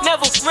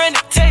 Never run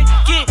it, take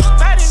it.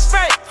 Body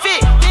right,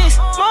 fit this.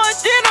 More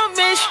than a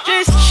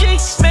mistress. She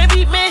made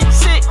me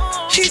miss it.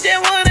 She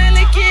just wanna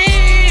lick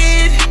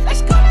it.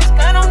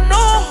 I don't know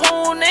her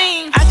whole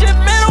name. I just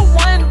met her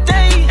one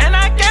day, and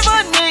I gave her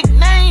a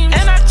nickname.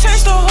 And I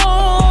changed the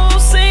whole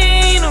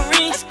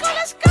scenery.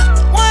 Let's go.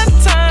 One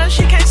time,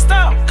 she can't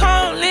stop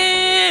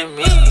calling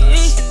me.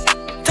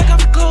 Take off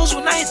the clothes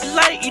when I hit the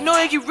light. You know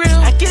I get real.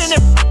 I get in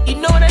there, you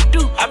know what I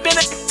do. I been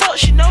at the top,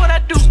 she know what I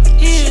do.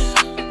 Yeah.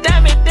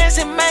 Diamond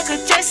dancing, Michael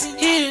Jackson.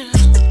 Yeah.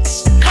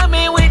 Come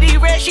in with these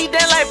rats, she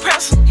dance like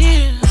Preston.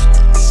 Yeah.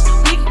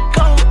 We can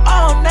go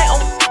all night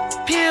on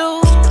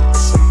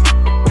pills.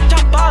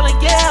 Jump ballin',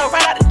 yeah,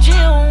 right out the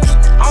gym.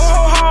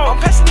 I'm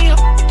passing these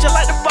just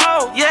like the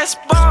ball. Yes,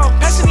 ball.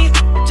 Passing these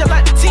just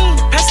like the team.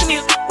 Passing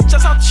these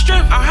just off the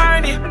strip. I'm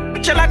hiring it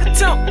just like a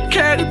temp.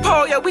 Carry the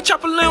pole, yeah, we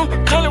chop a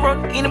limb. Color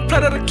road in the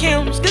blood of the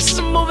Kims. This is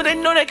a movie they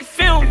know they can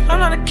film. I'm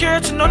not a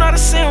character, no, not a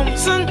sim.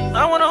 Son,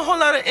 I want a whole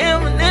lot of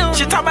M&M.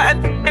 She talk about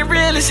ain't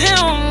real as him.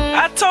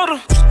 I told her,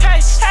 hey,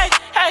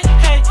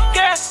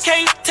 girl,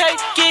 can't take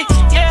it.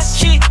 Yeah,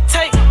 she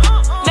take.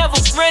 Never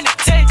run it,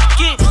 take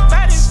it.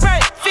 Body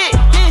right, fit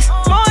this.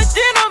 More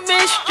than a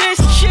mistress.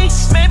 She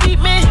made me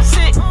miss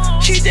it.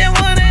 She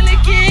just wanna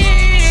lick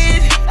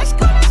it.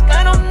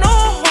 I don't know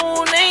her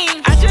whole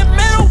name. I just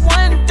met her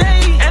one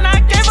day, and I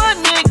gave her a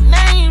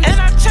nickname. And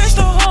I changed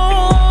the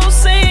whole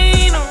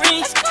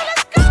scenery.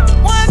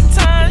 One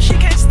time, she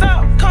can't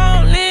stop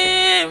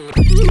calling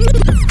me.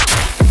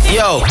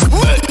 Yo,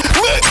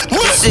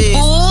 This is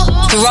Full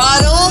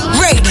Throttle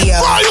Radio.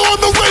 Fire on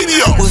the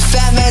radio. With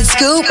Fatman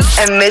Scoop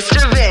and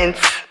Mr. Vince.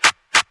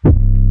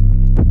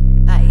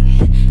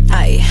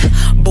 Aye,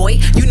 boy,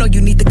 you know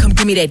you need to come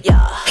give me that.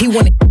 Yeah. He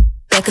wanted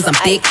that cause I'm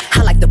thick.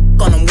 I like to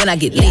on him when I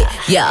get lit.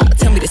 Yeah,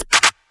 tell me this.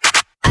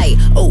 Aye,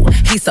 oh,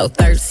 he's so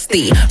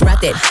thirsty. Ride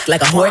that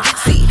like a horse.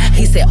 See,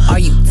 he said, are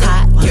you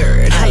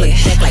tired? I look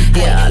back like,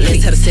 yeah,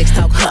 let's have a sex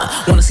talk,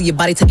 Wanna see your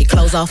body, take your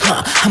clothes off,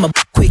 I'm a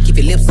quick, keep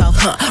your lips off,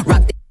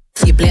 Rock that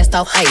till you blast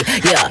off, ayy,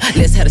 yeah,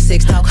 let's have a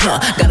sex talk,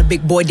 Got a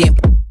big boy, damn.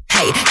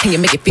 Hey, can you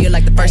make it feel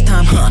like the first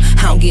time,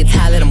 I don't get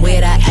tired, let him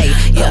wear that, ayy,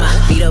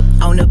 yeah. Beat up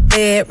on the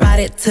bed, ride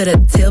it to the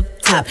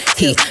tip top.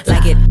 He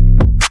like it,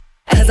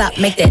 cause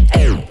I make that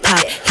pop.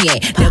 He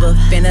ain't never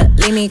finna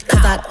leave me,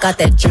 cause I got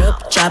that drip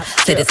drop.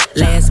 Said it's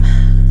last,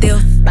 still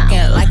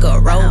fucking like a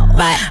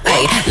robot.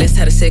 Ay, let's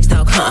have a sex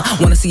talk, huh?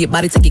 Wanna see your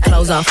body, take your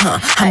clothes off, huh?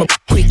 I'ma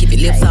quick if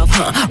your lips off,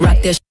 huh?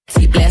 Rock that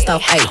see blast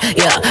off, ay,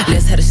 yeah.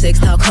 Let's have a sex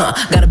talk, huh?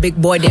 Got a big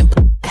boy, then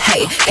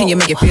hey, can you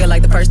make it feel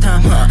like the first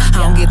time, huh?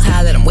 I don't get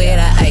tired, let him wear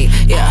that, ay,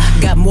 yeah.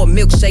 Got more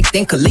milkshakes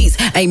than Khalees.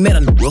 Ain't met a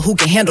nigga who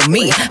can handle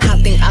me. I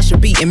think I should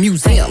be in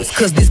museums,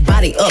 cause this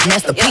body up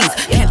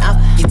masterpiece. Can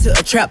I get to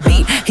a trap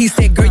beat? He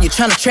said, girl, you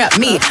tryna trap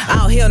me.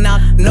 Oh, hell now,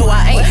 no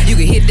I ain't. You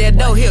can hit that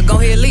door, here, go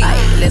ahead, leave.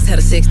 Ay, let's have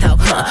a sex talk,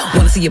 huh?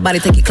 Wanna see your body,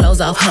 take your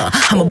clothes off, huh?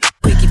 I'ma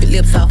quick, keep your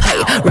lips off,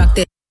 hey. Rock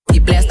that,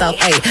 you blast off,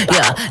 hey,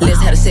 yeah. Let's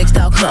have a sex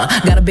talk, huh?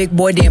 Got a big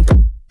boy, then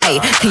hey,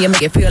 can you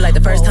make it feel like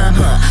the first time,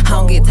 huh? I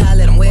don't get tired,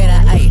 let him wear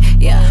that, ay,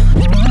 yeah.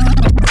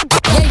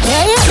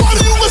 Why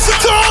do you listen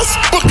to us?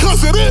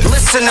 Because it is.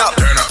 Listen up.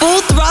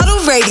 Full Throttle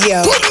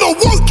Radio. Put no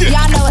work in.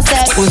 Y'all know what's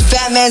up. With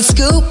Fatman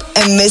Scoop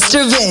and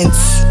Mr.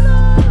 Vince.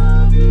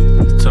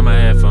 Turn my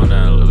headphone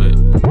down a little bit.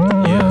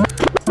 Yeah.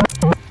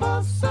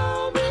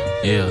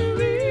 Yeah.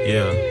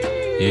 Yeah.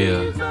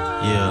 Yeah.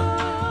 Yeah.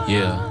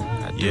 Yeah.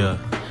 Yeah.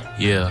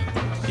 Yeah.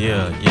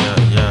 Yeah. Yeah.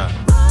 Yeah.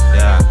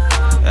 Yeah.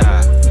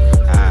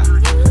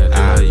 I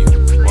love you.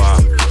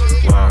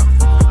 Wow.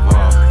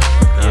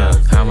 Yeah.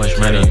 How much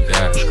money you got?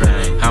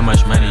 How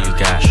much money you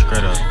got?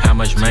 How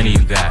much money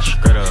you got?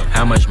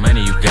 How much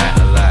money you got?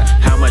 A lot.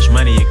 How much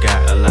money you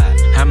got? A lot.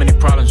 How many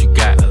problems you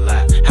got? A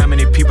lot. How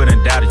many people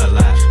done doubted you? A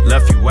lot.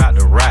 Left you out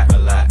to rot? A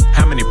lot.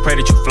 How many pray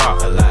that you flop?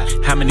 A lot.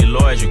 How many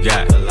lawyers you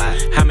got? A lot.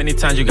 How many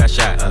times you got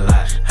shot? A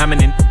lot. How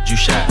many you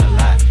shot? A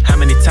lot. How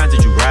many times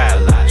did you ride? A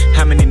lot.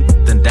 How many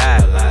done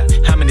died? A lot.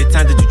 How many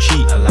times did you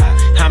cheat? A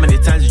lot. How many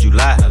times did you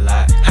lie? A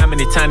lot. How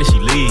many times did she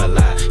leave? A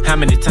lot. How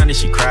many times did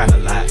she cry? A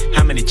lot.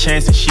 How many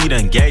chances she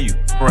done gave you?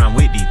 Around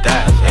with these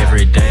thighs.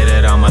 Every day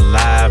that I'm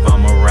alive,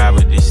 I'ma ride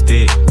with this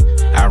stick.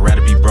 I'd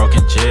rather be broke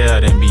in jail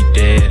than be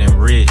dead and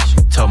rich.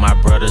 Told my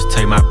brothers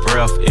take my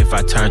breath if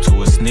I turn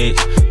to a snitch.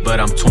 But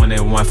I'm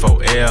 21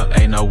 for L,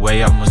 ain't no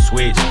way I'ma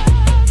switch.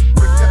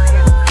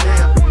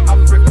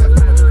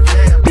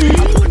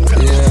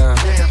 Yeah.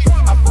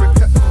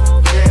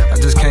 I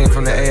just came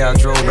from the A, I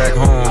drove back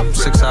home.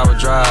 6-hour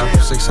drive,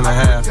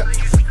 6.5.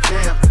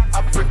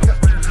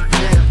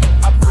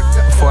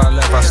 Before I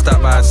left, I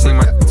stopped by and seen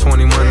my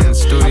 21 in the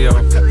studio.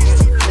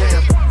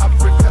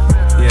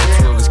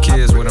 Yeah, 2 of his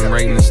kids with him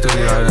right in the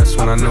studio. That's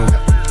when I knew.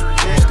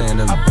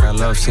 Stand up, I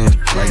love seeing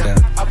like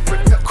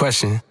that.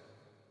 Question.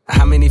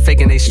 How many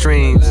faking they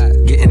streams,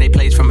 getting they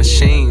plays from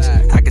machines?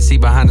 I can see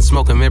behind the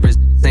smoke and mirrors,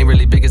 ain't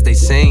really big as they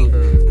seem.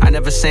 I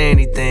never say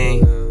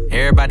anything,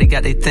 everybody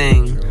got their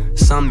thing.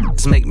 Some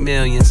niggas make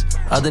millions,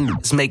 other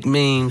niggas make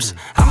memes.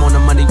 I'm on a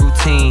money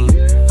routine,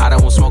 I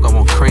don't want smoke, I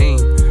want cream.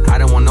 I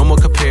don't want no more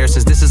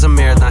comparisons, this is a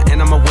marathon.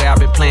 And I'm aware I've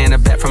been playing a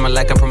bet from a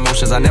lack of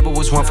promotions. I never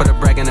was one for the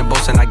bragging and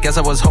boasting. I guess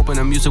I was hoping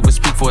the music would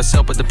speak for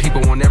itself, but the people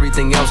want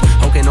everything else.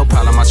 Okay, no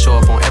problem, I show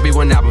up on every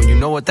one album. You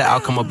know what the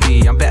outcome will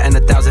be. I'm betting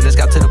 1,000, it's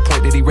got to the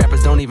point that these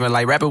rappers don't even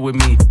like rapping with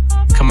me.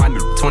 Come on,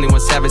 21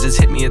 Savage just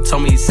hit me and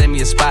told me he sent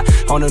me a spot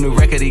on a new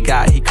record he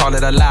got. He called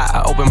it a lie.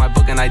 I opened my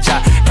book and I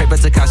jot. Paper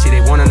Takashi,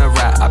 they wanting a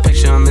rap. I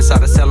picture him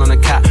inside a cell on a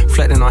cot,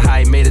 reflecting on how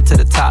he made it to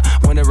the top,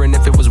 wondering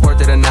if it was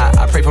worth it or not.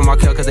 I pray for my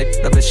kill cause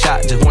they up his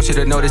shot. Just want you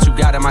to know that you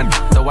got it, my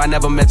though I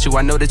never met you,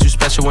 I know that you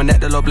special and that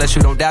the Lord bless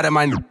you, don't doubt it,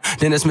 my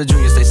Dennis Smith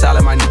Jr., stay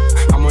solid, my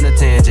I'm on a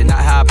tangent, not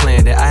how I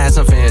planned it. I had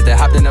some fans that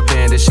hopped in a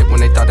band and shit when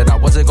they thought that I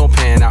wasn't gon'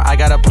 pan. Now I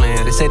got a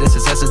plan. They say the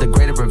success is the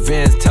greatest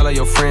revenge. Tell all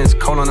your friends,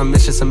 call on a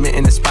mission,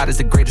 submitting the spot is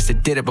the greatest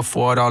that did it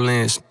before it all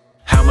ends.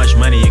 How much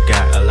money you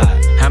got? A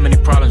lot. How many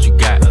problems you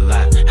got? A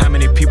lot. How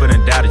many people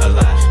done doubted you? A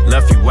lot.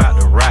 Left you out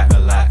to rot? A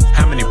lot.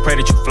 How many pray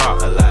that you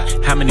flop? A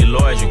lot. How many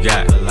lawyers you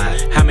got? A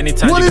lot. How many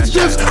times what you got is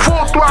this shot?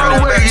 Full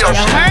Throttle Radio?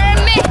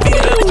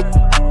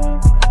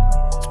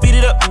 Speed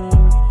it up.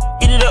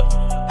 Eat it up.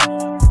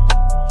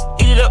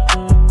 Eat it up.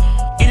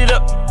 Eat it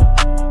up.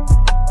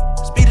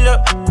 Speed it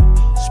up.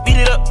 Speed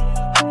it up.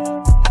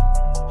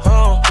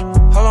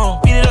 Hold on.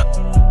 Speed it up.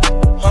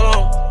 Hold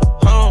on.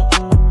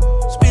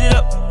 Speed it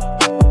up.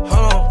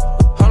 Hold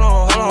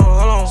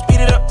on.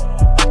 Speed it up.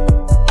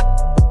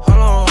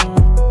 Hold on.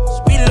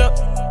 Speed it up.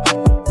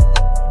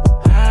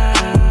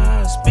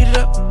 Speed it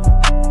up.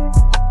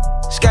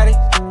 Scotty.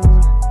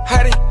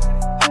 Hottie.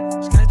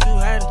 Scotty too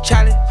hot.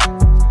 Charlie.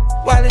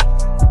 Wallet.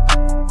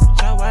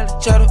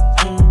 Cheddar.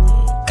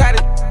 Got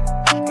it.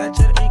 Got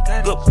cheddar, ain't got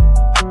it. Go.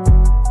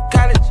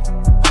 College.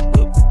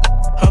 Go.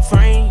 Her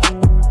frame.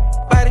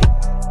 Body.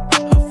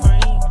 Her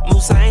frame.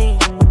 Musain.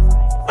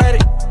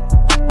 Ready.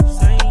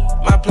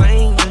 My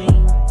plane.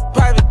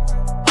 Private.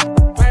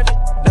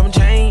 Diamond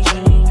chain.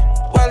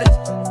 Wallet.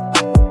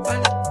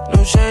 No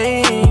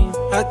shame.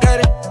 I got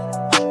it.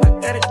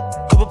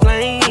 Couple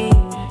plane.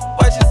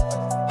 Watches.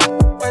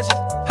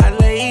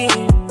 Highlight.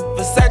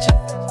 Versace.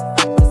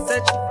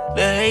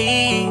 The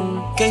hay.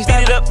 Can't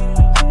speed it up.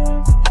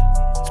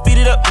 Speed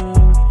it up.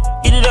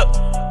 Eat it up.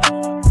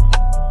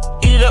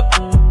 Eat it up.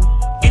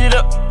 Eat it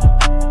up.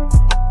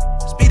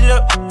 Speed it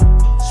up.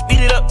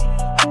 Speed it up.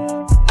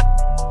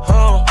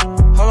 Hold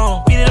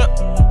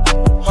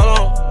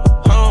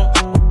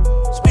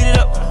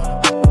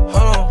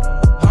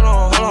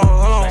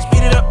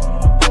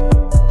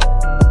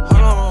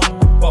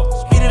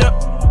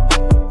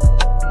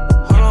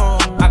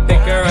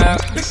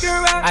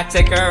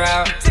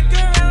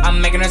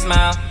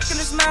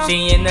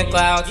She in the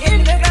clouds.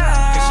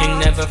 Cause she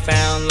never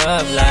found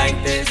love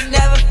like this.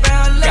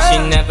 Cause she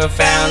never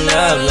found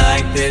love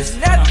like this.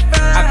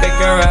 I pick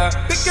her up,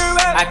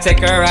 I take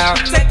her out.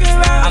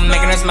 I'm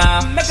making her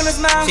smile.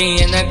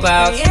 She in the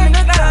clouds.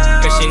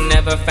 Cause she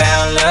never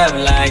found love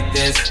like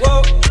this.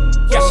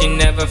 Cause she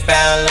never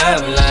found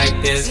love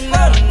like this.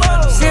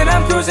 Said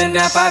I'm cruising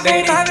down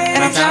 580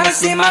 and I'm trying to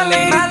see my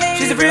lady.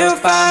 She's a real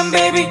fine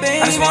baby.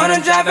 I just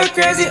wanna drive her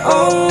crazy.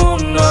 Oh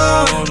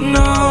no,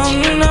 no,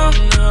 no.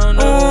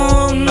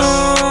 Oh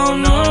no,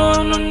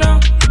 no, no, no.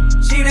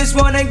 She just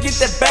wanna get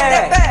the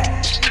bag,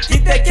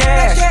 get that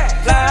cash,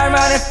 fly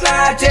around and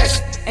fly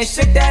jets and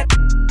shake that.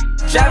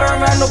 Drive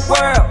around the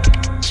world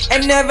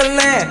and never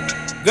land.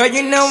 Girl,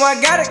 you know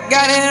I got it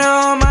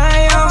on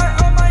my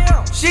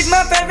own. She's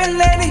my favorite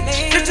lady,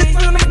 just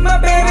wanna make my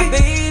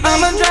baby.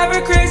 I'ma drive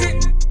her crazy.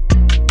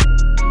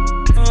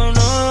 Oh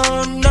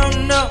no, no,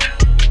 no.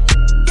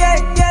 Yeah,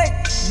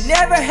 yeah,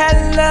 never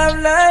had love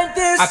like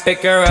this. I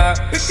pick her up,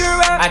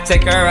 I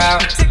take her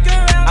out.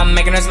 I'm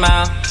making her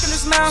smile.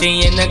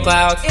 She in the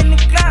clouds.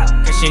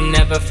 Cause she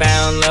never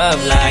found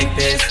love like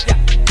this.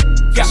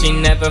 Cause she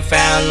never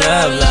found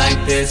love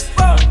like this.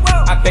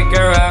 I pick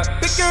her up,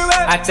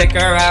 I take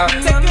her out.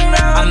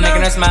 I'm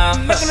making her smile.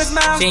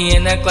 She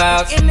in the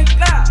clouds.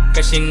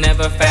 Cause she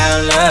never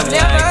found love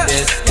like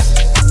this.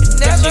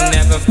 Cause she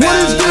never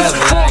found love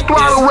like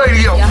this.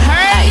 You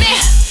heard me?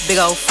 Big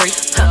old freak,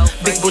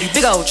 big booty,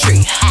 big old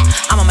tree.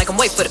 I'ma make him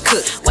wait for the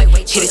cook.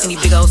 Hit it in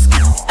these big old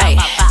skills. Ayy,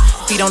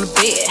 feet on the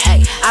bed.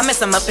 Hey, I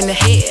mess him up in the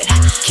head.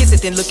 Kiss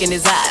it, then look in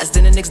his eyes.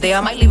 Then the next day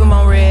I might leave him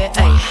on red.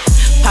 Ayy,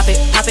 pop it,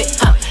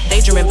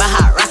 daydreaming by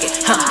hot rocket.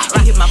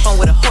 He hit my phone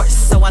with a horse,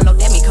 so I know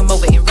that me come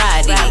over and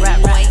ride it.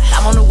 Right,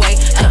 I'm on the way.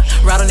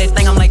 Ride on that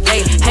thing, I'm like,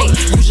 hey.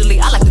 Usually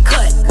I like to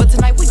cut, but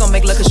tonight we gon'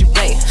 make love 'cause you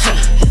play.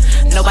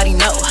 Nobody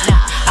know.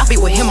 I be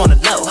with him on the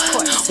low.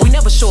 We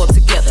never show up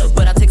together,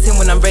 but I text him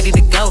when I'm ready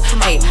to go.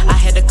 Hey, I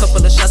had a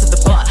couple of shots at the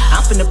bar.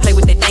 I'm finna play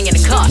with that thing in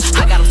the car.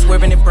 I got him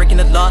swerving and breaking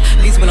the law.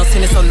 These windows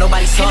tinted so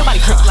nobody saw. Ain't nobody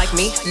trick like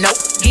me. Nope.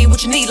 Get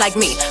what you need like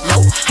me.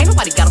 Nope. Ain't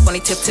nobody got up on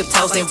their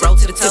tiptoes and roll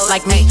to the tip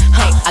like me.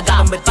 Hey, I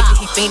got him addicted,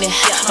 he fiendin'.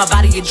 My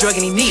body a drug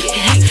and he need it.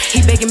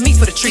 He begging me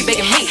for the treat,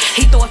 begging me.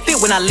 He throw a fit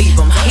when I leave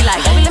him. He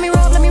like, baby, let me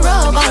rub on you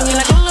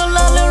like a little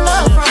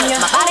love from you.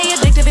 My body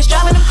addictive, it's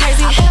driving him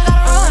crazy. I gotta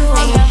run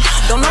from you.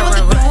 Don't know what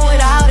to do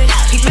without it.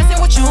 He's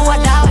messing with you,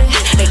 I doubt it.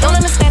 They don't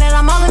understand that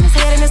I'm all in his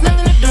head and there's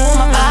nothing to do with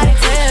my body.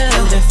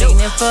 You've been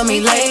feeding for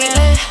me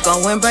lately,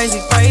 going crazy.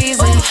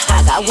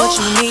 I got what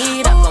you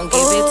need, I'm gon'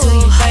 give it to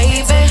you,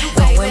 baby.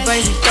 Going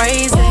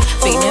crazy,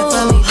 feeding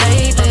for me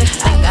lately.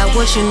 I got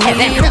what you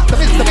need.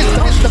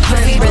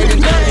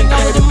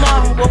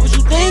 What was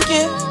you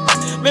thinking?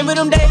 Remember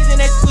them days and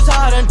that was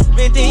hard and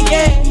been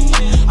thinking.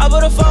 I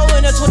put a 4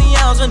 in a 20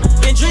 ounce and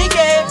been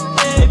drinking.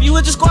 If you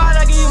with the squad,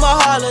 I give you my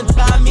heart and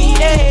I mean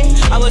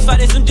it. I was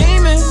fighting some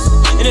demons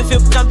in the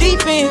field I'm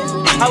deep in.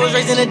 I was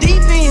raised in the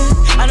deep end.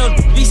 I know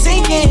be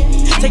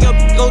sinking. Take a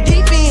go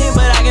deep in,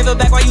 but I give it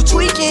back while you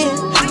tweaking.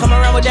 Come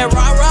around with that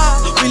rah-rah,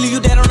 really you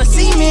dead on the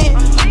cement.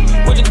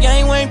 With the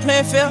game, we ain't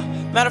playing fair.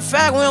 Matter of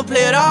fact, we don't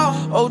play it all.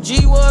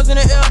 OG was in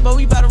the air, but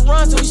we bout to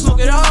run till we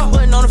smoke it all.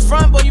 Putting on the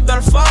front, boy, you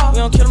better fall. We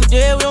don't kill them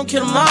dead, we don't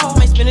kill them all.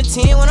 Might spend a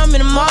 10 when I'm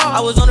in the mall. I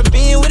was on the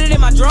bin with it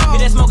in my draw.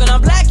 Hit that smoking, I'm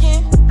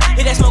blacking.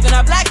 Hit that smoking,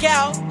 I black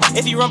out.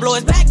 If he run, blow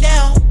his back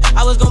down.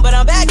 I was gon' but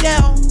I'm back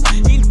down.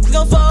 He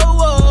gon'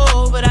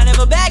 forward, but I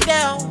never back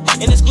down.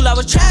 In the school I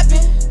was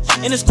trapping.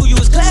 In the school you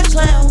was class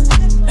clown.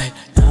 Hey,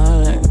 now I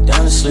let me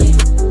down to sleep.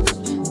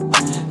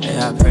 Hey,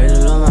 I pray to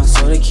Lord my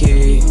soul to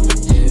keep.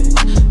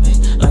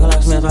 Like a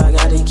locksmith, I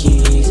got the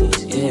keys,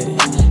 yeah.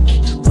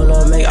 Pull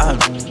up, make all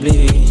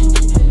bleed.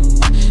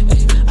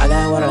 I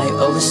got water like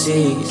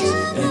overseas.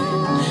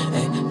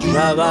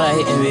 Drop out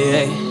like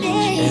NBA.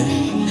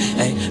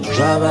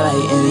 Drop out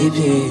like MVP.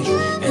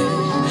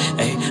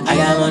 I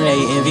got money,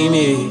 they envy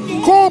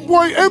me. Call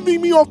boy, envy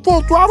me on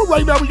Full Throttle.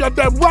 Right now, we got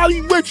that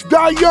Roddy Rich,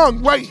 Die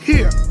Young right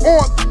here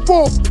on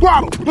Full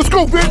Throttle. Let's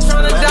go, bitch.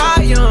 I'm tryna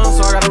die young,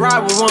 so I gotta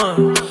ride with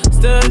one.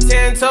 Stood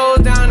 10 toes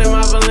down in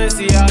my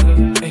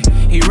Balenciaga.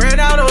 He ran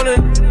out on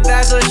it,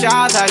 that's a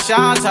shot.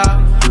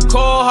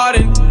 Cold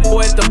hearted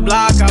with the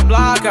block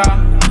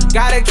out.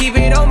 Gotta keep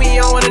it on me,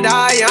 I wanna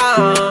die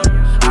young.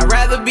 I'd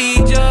rather be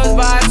judged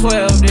by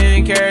 12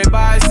 than carried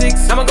by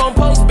 6. I'ma gon'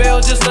 post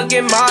bail, just look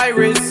at my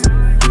wrist.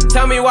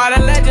 Tell me why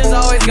the legends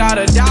always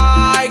gotta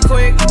die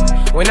quick.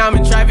 When I'm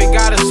in traffic,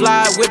 gotta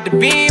slide with the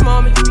beam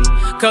on me.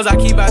 Cause I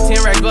keep out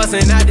 10 racks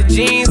bustin' out the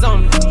jeans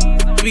on me.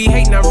 Be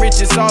hating, I'm rich,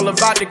 it's all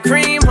about the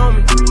cream,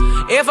 homie.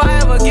 If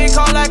I ever get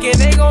caught like it,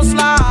 they gon'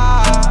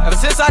 slide. Ever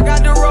since I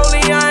got the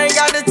rollie, I ain't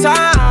got the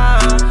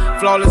time.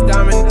 Flawless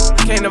diamond,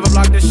 can't never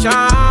block the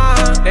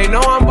shine. They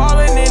know I'm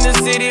ballin' in the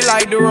city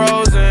like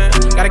DeRozan.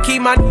 Gotta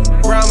keep my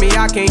around me,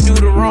 I can't do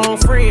the wrong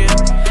friend.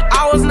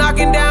 I was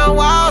knocking down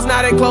walls,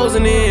 now they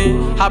closing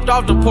in. Hopped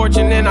off the porch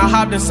and then I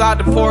hopped inside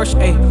the Porsche,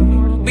 ayy.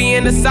 Be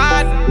in the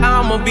side,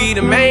 I'ma be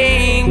the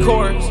main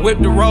course. Whip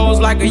the rolls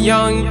like a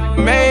young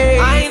maid.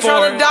 I ain't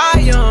tryna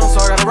die young, so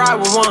I gotta ride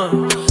with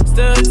one.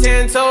 Stood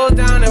 10 toes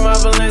down in my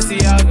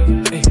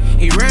Balenciaga.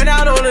 He ran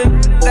out on it,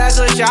 that's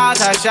a shot.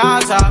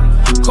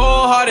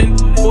 Cold hearted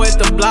with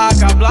the block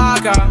out.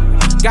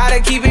 Gotta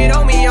keep it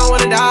on me, I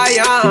wanna die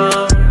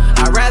young.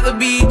 I'd rather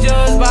be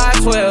judged by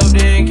 12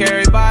 than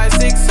carried by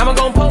 6. I'ma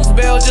gon' post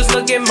bail, just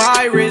look at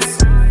my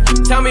wrist.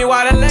 Tell me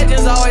why the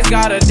legends always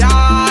gotta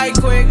die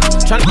quick.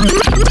 If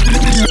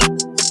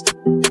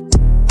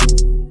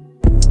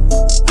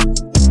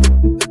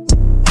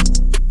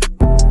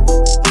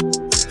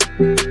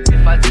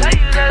I tell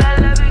you that I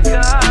love you,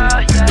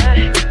 girl,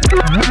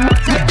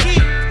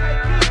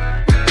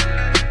 yeah.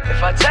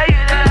 If I tell you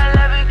that I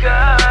love you,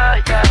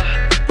 girl, yeah.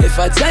 If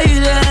I tell you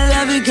that I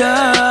love you,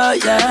 girl,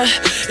 yeah.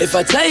 If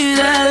I tell you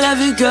that I love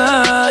you,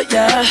 girl,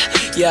 yeah.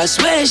 Yeah, I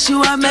swear it's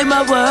you, I made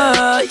my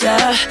world,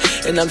 yeah.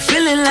 And I'm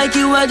feeling like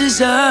you I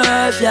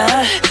deserve,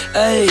 yeah.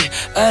 Ay,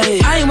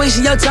 ay. I ain't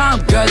wasting your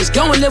time, girl. Let's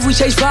go and live, we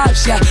chase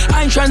vibes, yeah.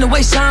 I ain't trying to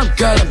waste time,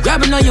 girl. I'm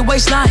grabbing on your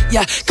waistline,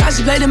 yeah.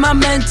 Contemplating my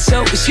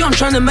mental. It's you I'm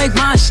trying to make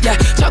mine, yeah.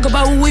 Talk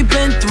about what we've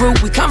been through.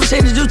 We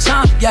conversate to do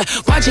time, yeah.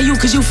 Watching you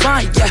cause you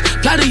fine, yeah.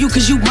 Plotting you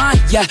cause you mine,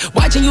 yeah.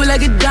 Watching you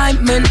like a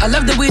diamond. I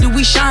love the way that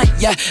we shine,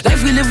 yeah.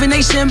 Life we living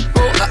ain't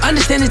simple. I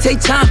understand it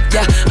take time,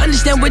 yeah.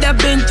 Understand what I've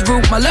been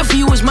through. My love for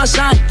you is my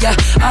sign, yeah.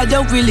 I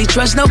don't really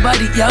trust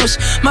nobody else.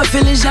 My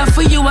feelings out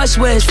for you, I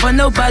swear it's for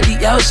nobody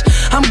else.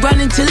 I'm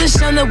grinding till the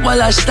sun up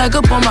while I stack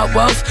up on my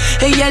wealth.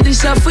 And yeah,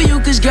 this out for you,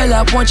 cause girl,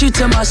 I want you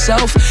to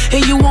myself.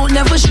 And you won't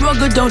never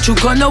struggle, don't you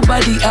call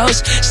nobody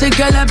else. Say,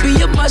 girl, I be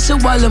your muscle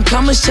while them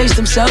commas chase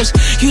themselves.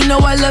 You know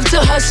I love to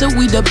hustle,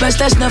 we the best,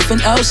 that's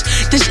nothing else.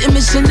 This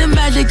image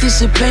cinematic,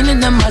 this is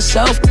painting in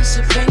myself. This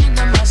is painting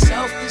in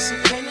myself, this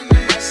is painting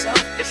in myself.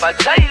 If I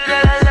tell you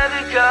that I love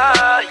you,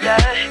 girl, yeah.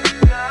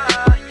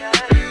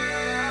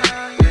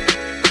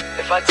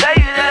 If I tell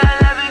you that I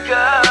love you,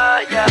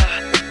 girl, yeah.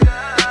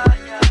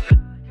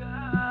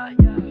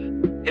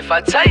 If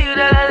I tell you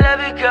that I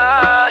love you,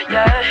 girl,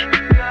 yeah.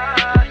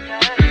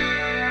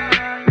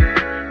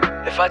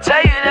 If I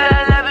tell you that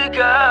I love you,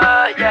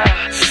 girl, yeah.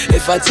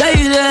 If I tell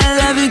you that I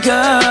love you,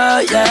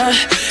 girl, yeah.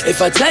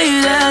 If I tell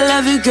you that I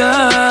love you,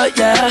 girl,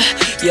 yeah.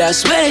 Yeah, I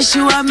swear it's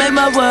you, I made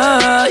my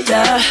world,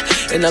 yeah.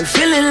 And I'm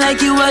feeling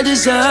like you I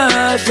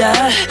deserve,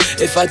 yeah.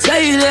 If I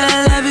tell you that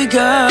I love you,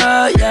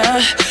 girl,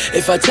 yeah.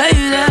 If I tell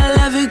you that I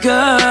love you,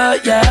 girl,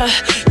 yeah.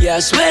 Yeah, I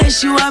swear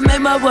it's you, I made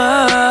my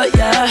world,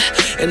 yeah.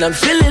 And I'm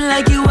feeling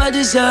like you I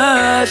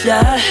deserve,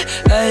 yeah.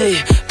 Ay,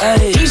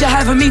 ay. Dreams are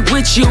having me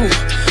with you.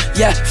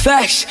 Yeah,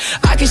 facts.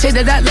 I can say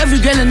that I love you,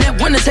 girl, and that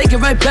wanna take it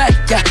right back.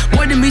 Yeah,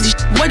 more than me, just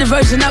more the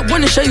version. I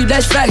wanna show you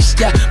that's facts.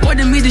 Yeah, more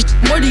than me,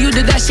 more than you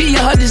that I see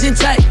your heart is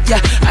intact.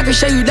 Yeah, I can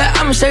show you that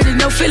I'ma say that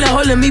no feeling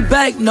holding me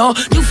back. No,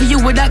 do for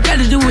you what I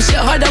gotta do is shit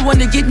hard. I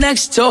wanna get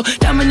next to.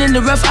 Diamond in the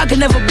rough, I can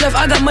never bluff.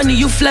 I got money,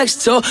 you flex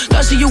to.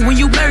 Cause to you when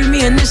you marry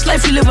me in this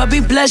life you live, I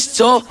be blessed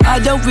to. I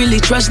don't really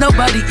trust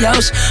nobody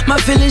else. My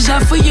feelings are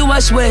for you, I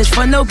swear it's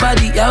for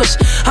nobody else.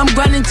 I'm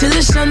grinding till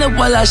the sun up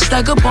while I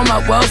stack up on my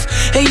wealth.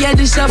 And yeah,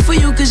 this up for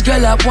you, cause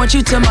girl, I want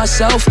you to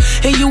myself.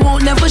 And you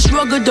won't never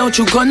struggle, don't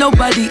you call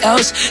nobody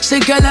else. Say,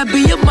 girl, I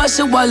be your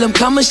muscle while them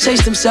commas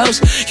chase themselves.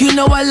 You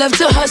know I love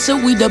to hustle,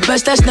 we the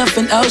best, that's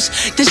nothing else.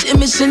 This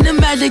image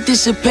cinematic,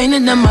 this is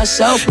painting in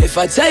myself. If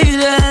I tell you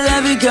that I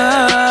love you,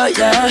 girl,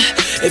 yeah.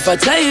 If I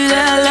tell you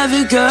that I love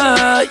you,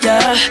 girl,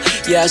 yeah.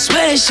 Yeah, I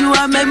swear it's you,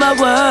 I made my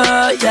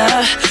world,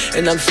 yeah.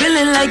 And I'm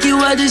feeling like you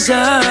I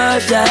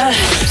deserve, yeah.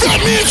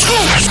 That means who?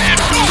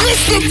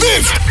 Mr.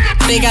 Vince.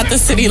 They got the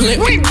city lit.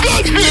 We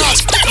good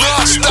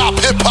non-stop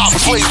hip-hop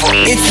flavor.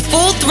 It's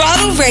Full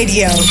Throttle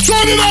Radio.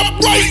 Turn it up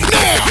right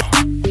now.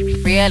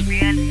 Real,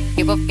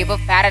 give a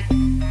fatter,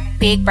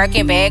 big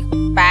Birkin bag,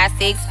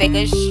 5-6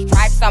 figures,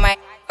 stripes on my,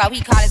 so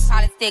he call his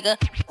sticker.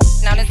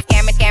 Known as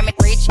scamming,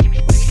 rich.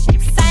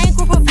 Same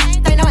group of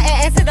they don't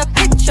add to the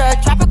picture.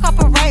 Drop a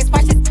couple rights,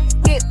 watch it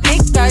get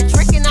bigger.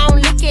 Drinking, I'm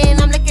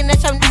looking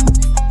at your.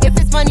 If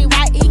it's money,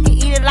 why he can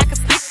eat it like a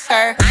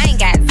snicker? I ain't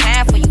got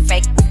time for you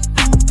fake.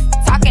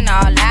 Talking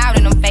all loud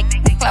in them fake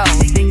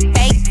clothes.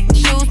 Fake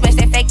shoes, match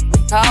that fake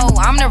toe.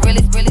 I'm the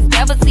realest,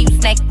 never see you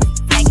snake.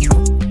 Thank you.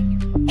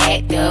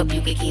 Act up,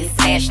 you could get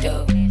snatched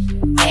up.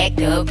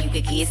 Act up, you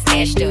could get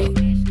snatched up.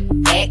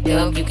 Act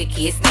up, you could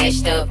get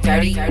snatched up.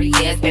 Dirty,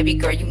 yes, baby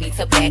girl, you need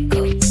to back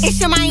up. It's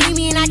your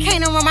Miami and I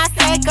can't run my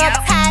stack up.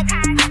 Tied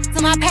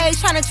to my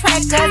page tryna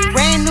track us.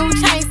 Brand new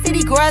chain,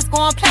 city girls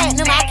going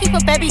platinum. I keep a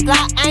baby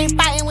Glock, I ain't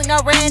fighting with no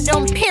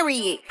random,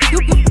 period. You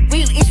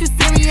real issue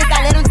serious,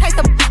 I let him taste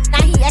the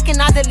now he acting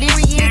all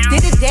delirious.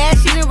 Did a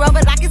dash in the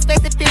rubber like his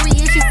face is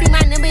furious. You see my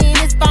number in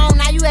his phone,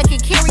 now you acting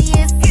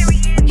curious.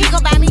 He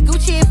gon' buy me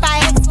Gucci if I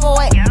ask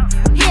for it.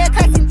 He a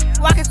classy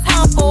walking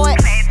tongue for it.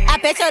 I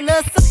bet your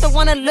little sister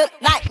wanna look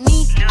like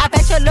me. I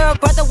bet your little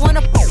brother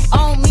wanna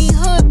on me.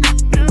 Hood,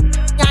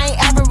 I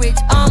ain't average.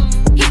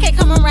 He can't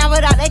come around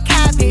without that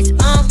cabbage.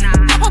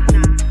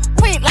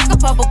 Quick like a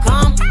bubble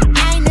gum.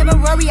 I ain't never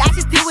worry, I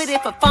just do with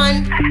it for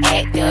fun.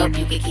 Act up,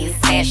 you could get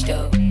snatched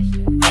up.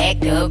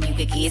 Act up, you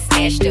could get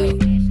snatched up.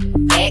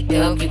 Act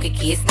up, you could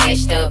get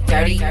snatched up.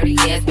 Dirty,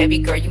 yes, baby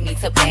girl, you need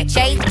to back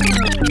chase.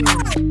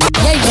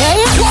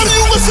 Why do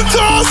you listen to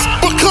us?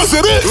 Because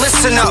it is.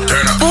 Listen up.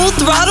 Full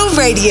Throttle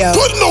Radio.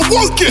 Put no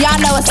work in. Y'all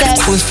know what's up.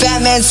 With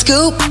Fatman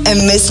Scoop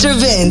and Mr.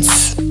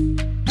 Vince.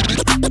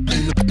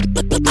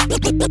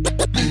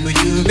 Do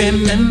you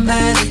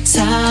remember the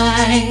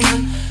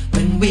time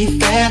when we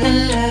fell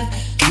in love?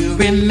 You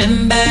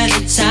remember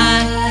the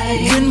time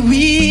when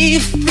we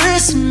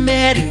first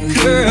met,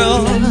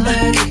 girl?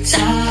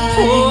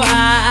 Oh,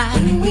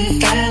 when we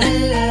fell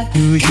in love.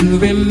 Do you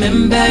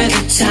remember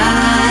the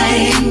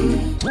time?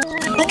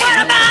 What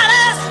about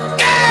us,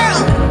 girl?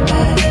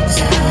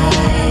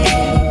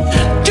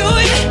 Do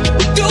it,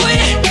 do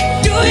it,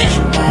 do it,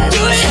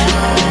 do it,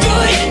 do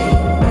it.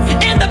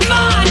 In the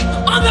bar,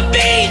 on the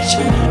beach,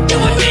 you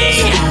and me,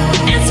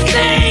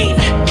 insane.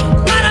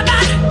 What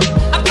about it?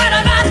 What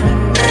about it?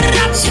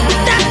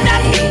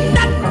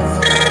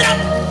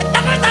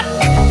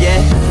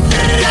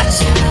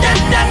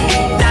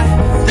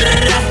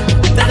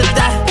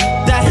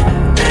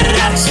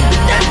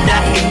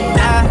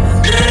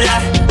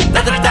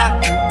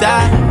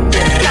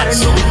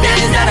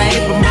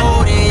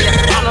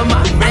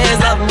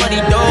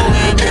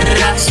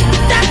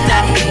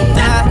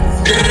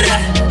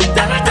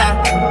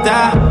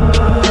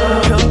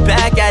 Look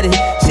back at it.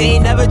 She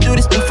ain't never do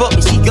this before,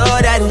 but she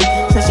good at it.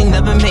 Said she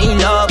never made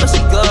love, but she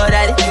good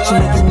at it. She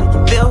make me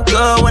feel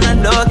good when I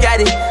look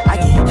at it. I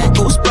get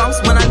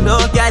goosebumps when I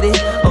look at it.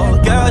 Oh,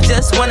 girl,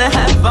 just wanna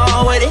have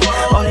fun with it.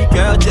 Oh, the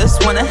girl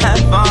just wanna have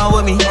fun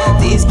with me.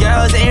 These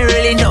girls ain't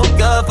really no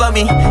good for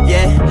me.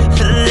 Yeah.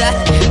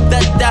 Da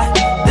da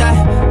da da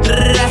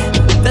da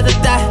da da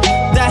da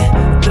da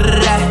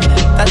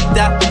da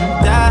da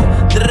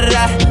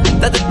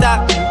da da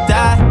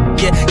da.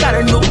 Yeah, got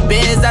a new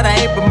biz that I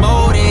ain't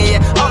promoting.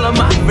 Yeah, all of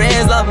my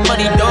friends love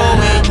money doing.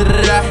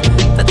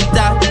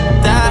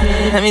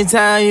 Let me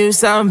tell you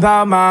something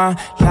about my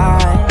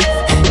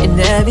life. In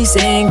every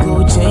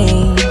single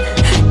chain,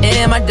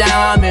 in my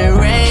diamond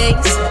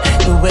rings,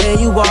 the way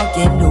you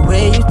walking, the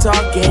way you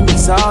talking,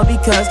 it's all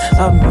because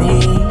of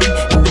me.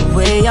 And the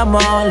way I'm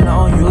all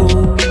on you,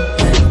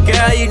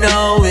 girl, you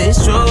know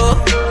it's true.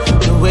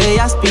 The way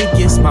I speak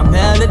is my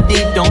melody.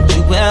 Don't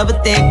you ever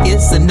think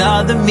it's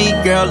another me,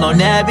 girl,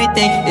 on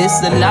everything.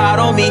 It's a lot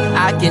on me.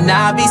 I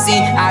cannot be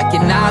seen. I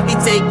cannot be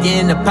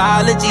taking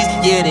apologies.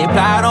 Yeah, they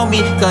proud on me,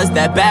 cause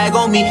that bag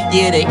on me.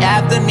 Yeah, they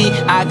after me.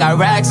 I got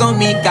racks on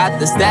me, got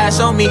the stash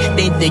on me.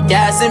 Think they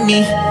gassing me,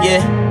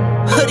 yeah.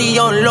 Hoodie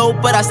on low,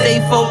 but I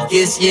stay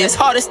focused, yeah. It's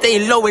hard to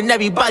stay low and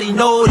everybody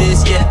know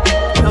this, yeah.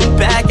 Look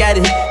back at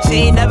it.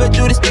 She ain't never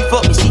do this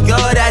before, but she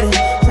good at it.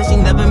 Said she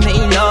never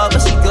made love,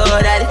 but she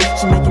good at it.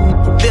 She making me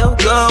feel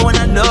good when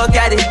I look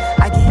at it.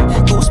 I get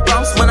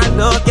goosebumps when I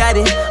look at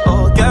it.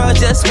 Oh, girl,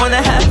 just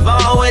wanna have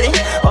fun with it.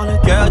 Oh, the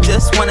girl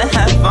just wanna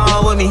have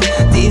fun with me.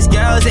 These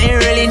girls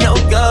ain't really no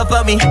good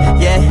for me.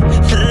 Yeah.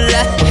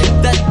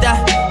 Da da da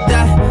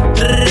da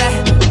da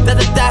da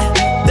da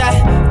da.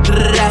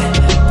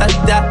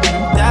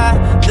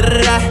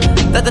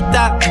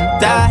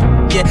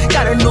 Yeah,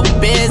 got a new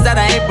biz that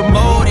I ain't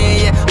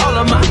promoting. Yeah, all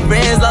of my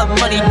friends love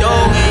money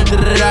doing.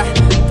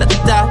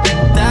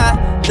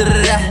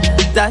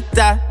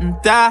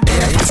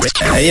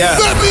 Hey, yeah.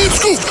 Fatman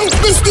Scoop,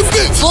 Mr.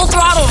 Vince. Full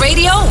Throttle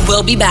Radio,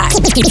 we'll be back.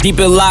 Keep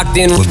it locked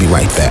in. We'll be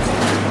right back.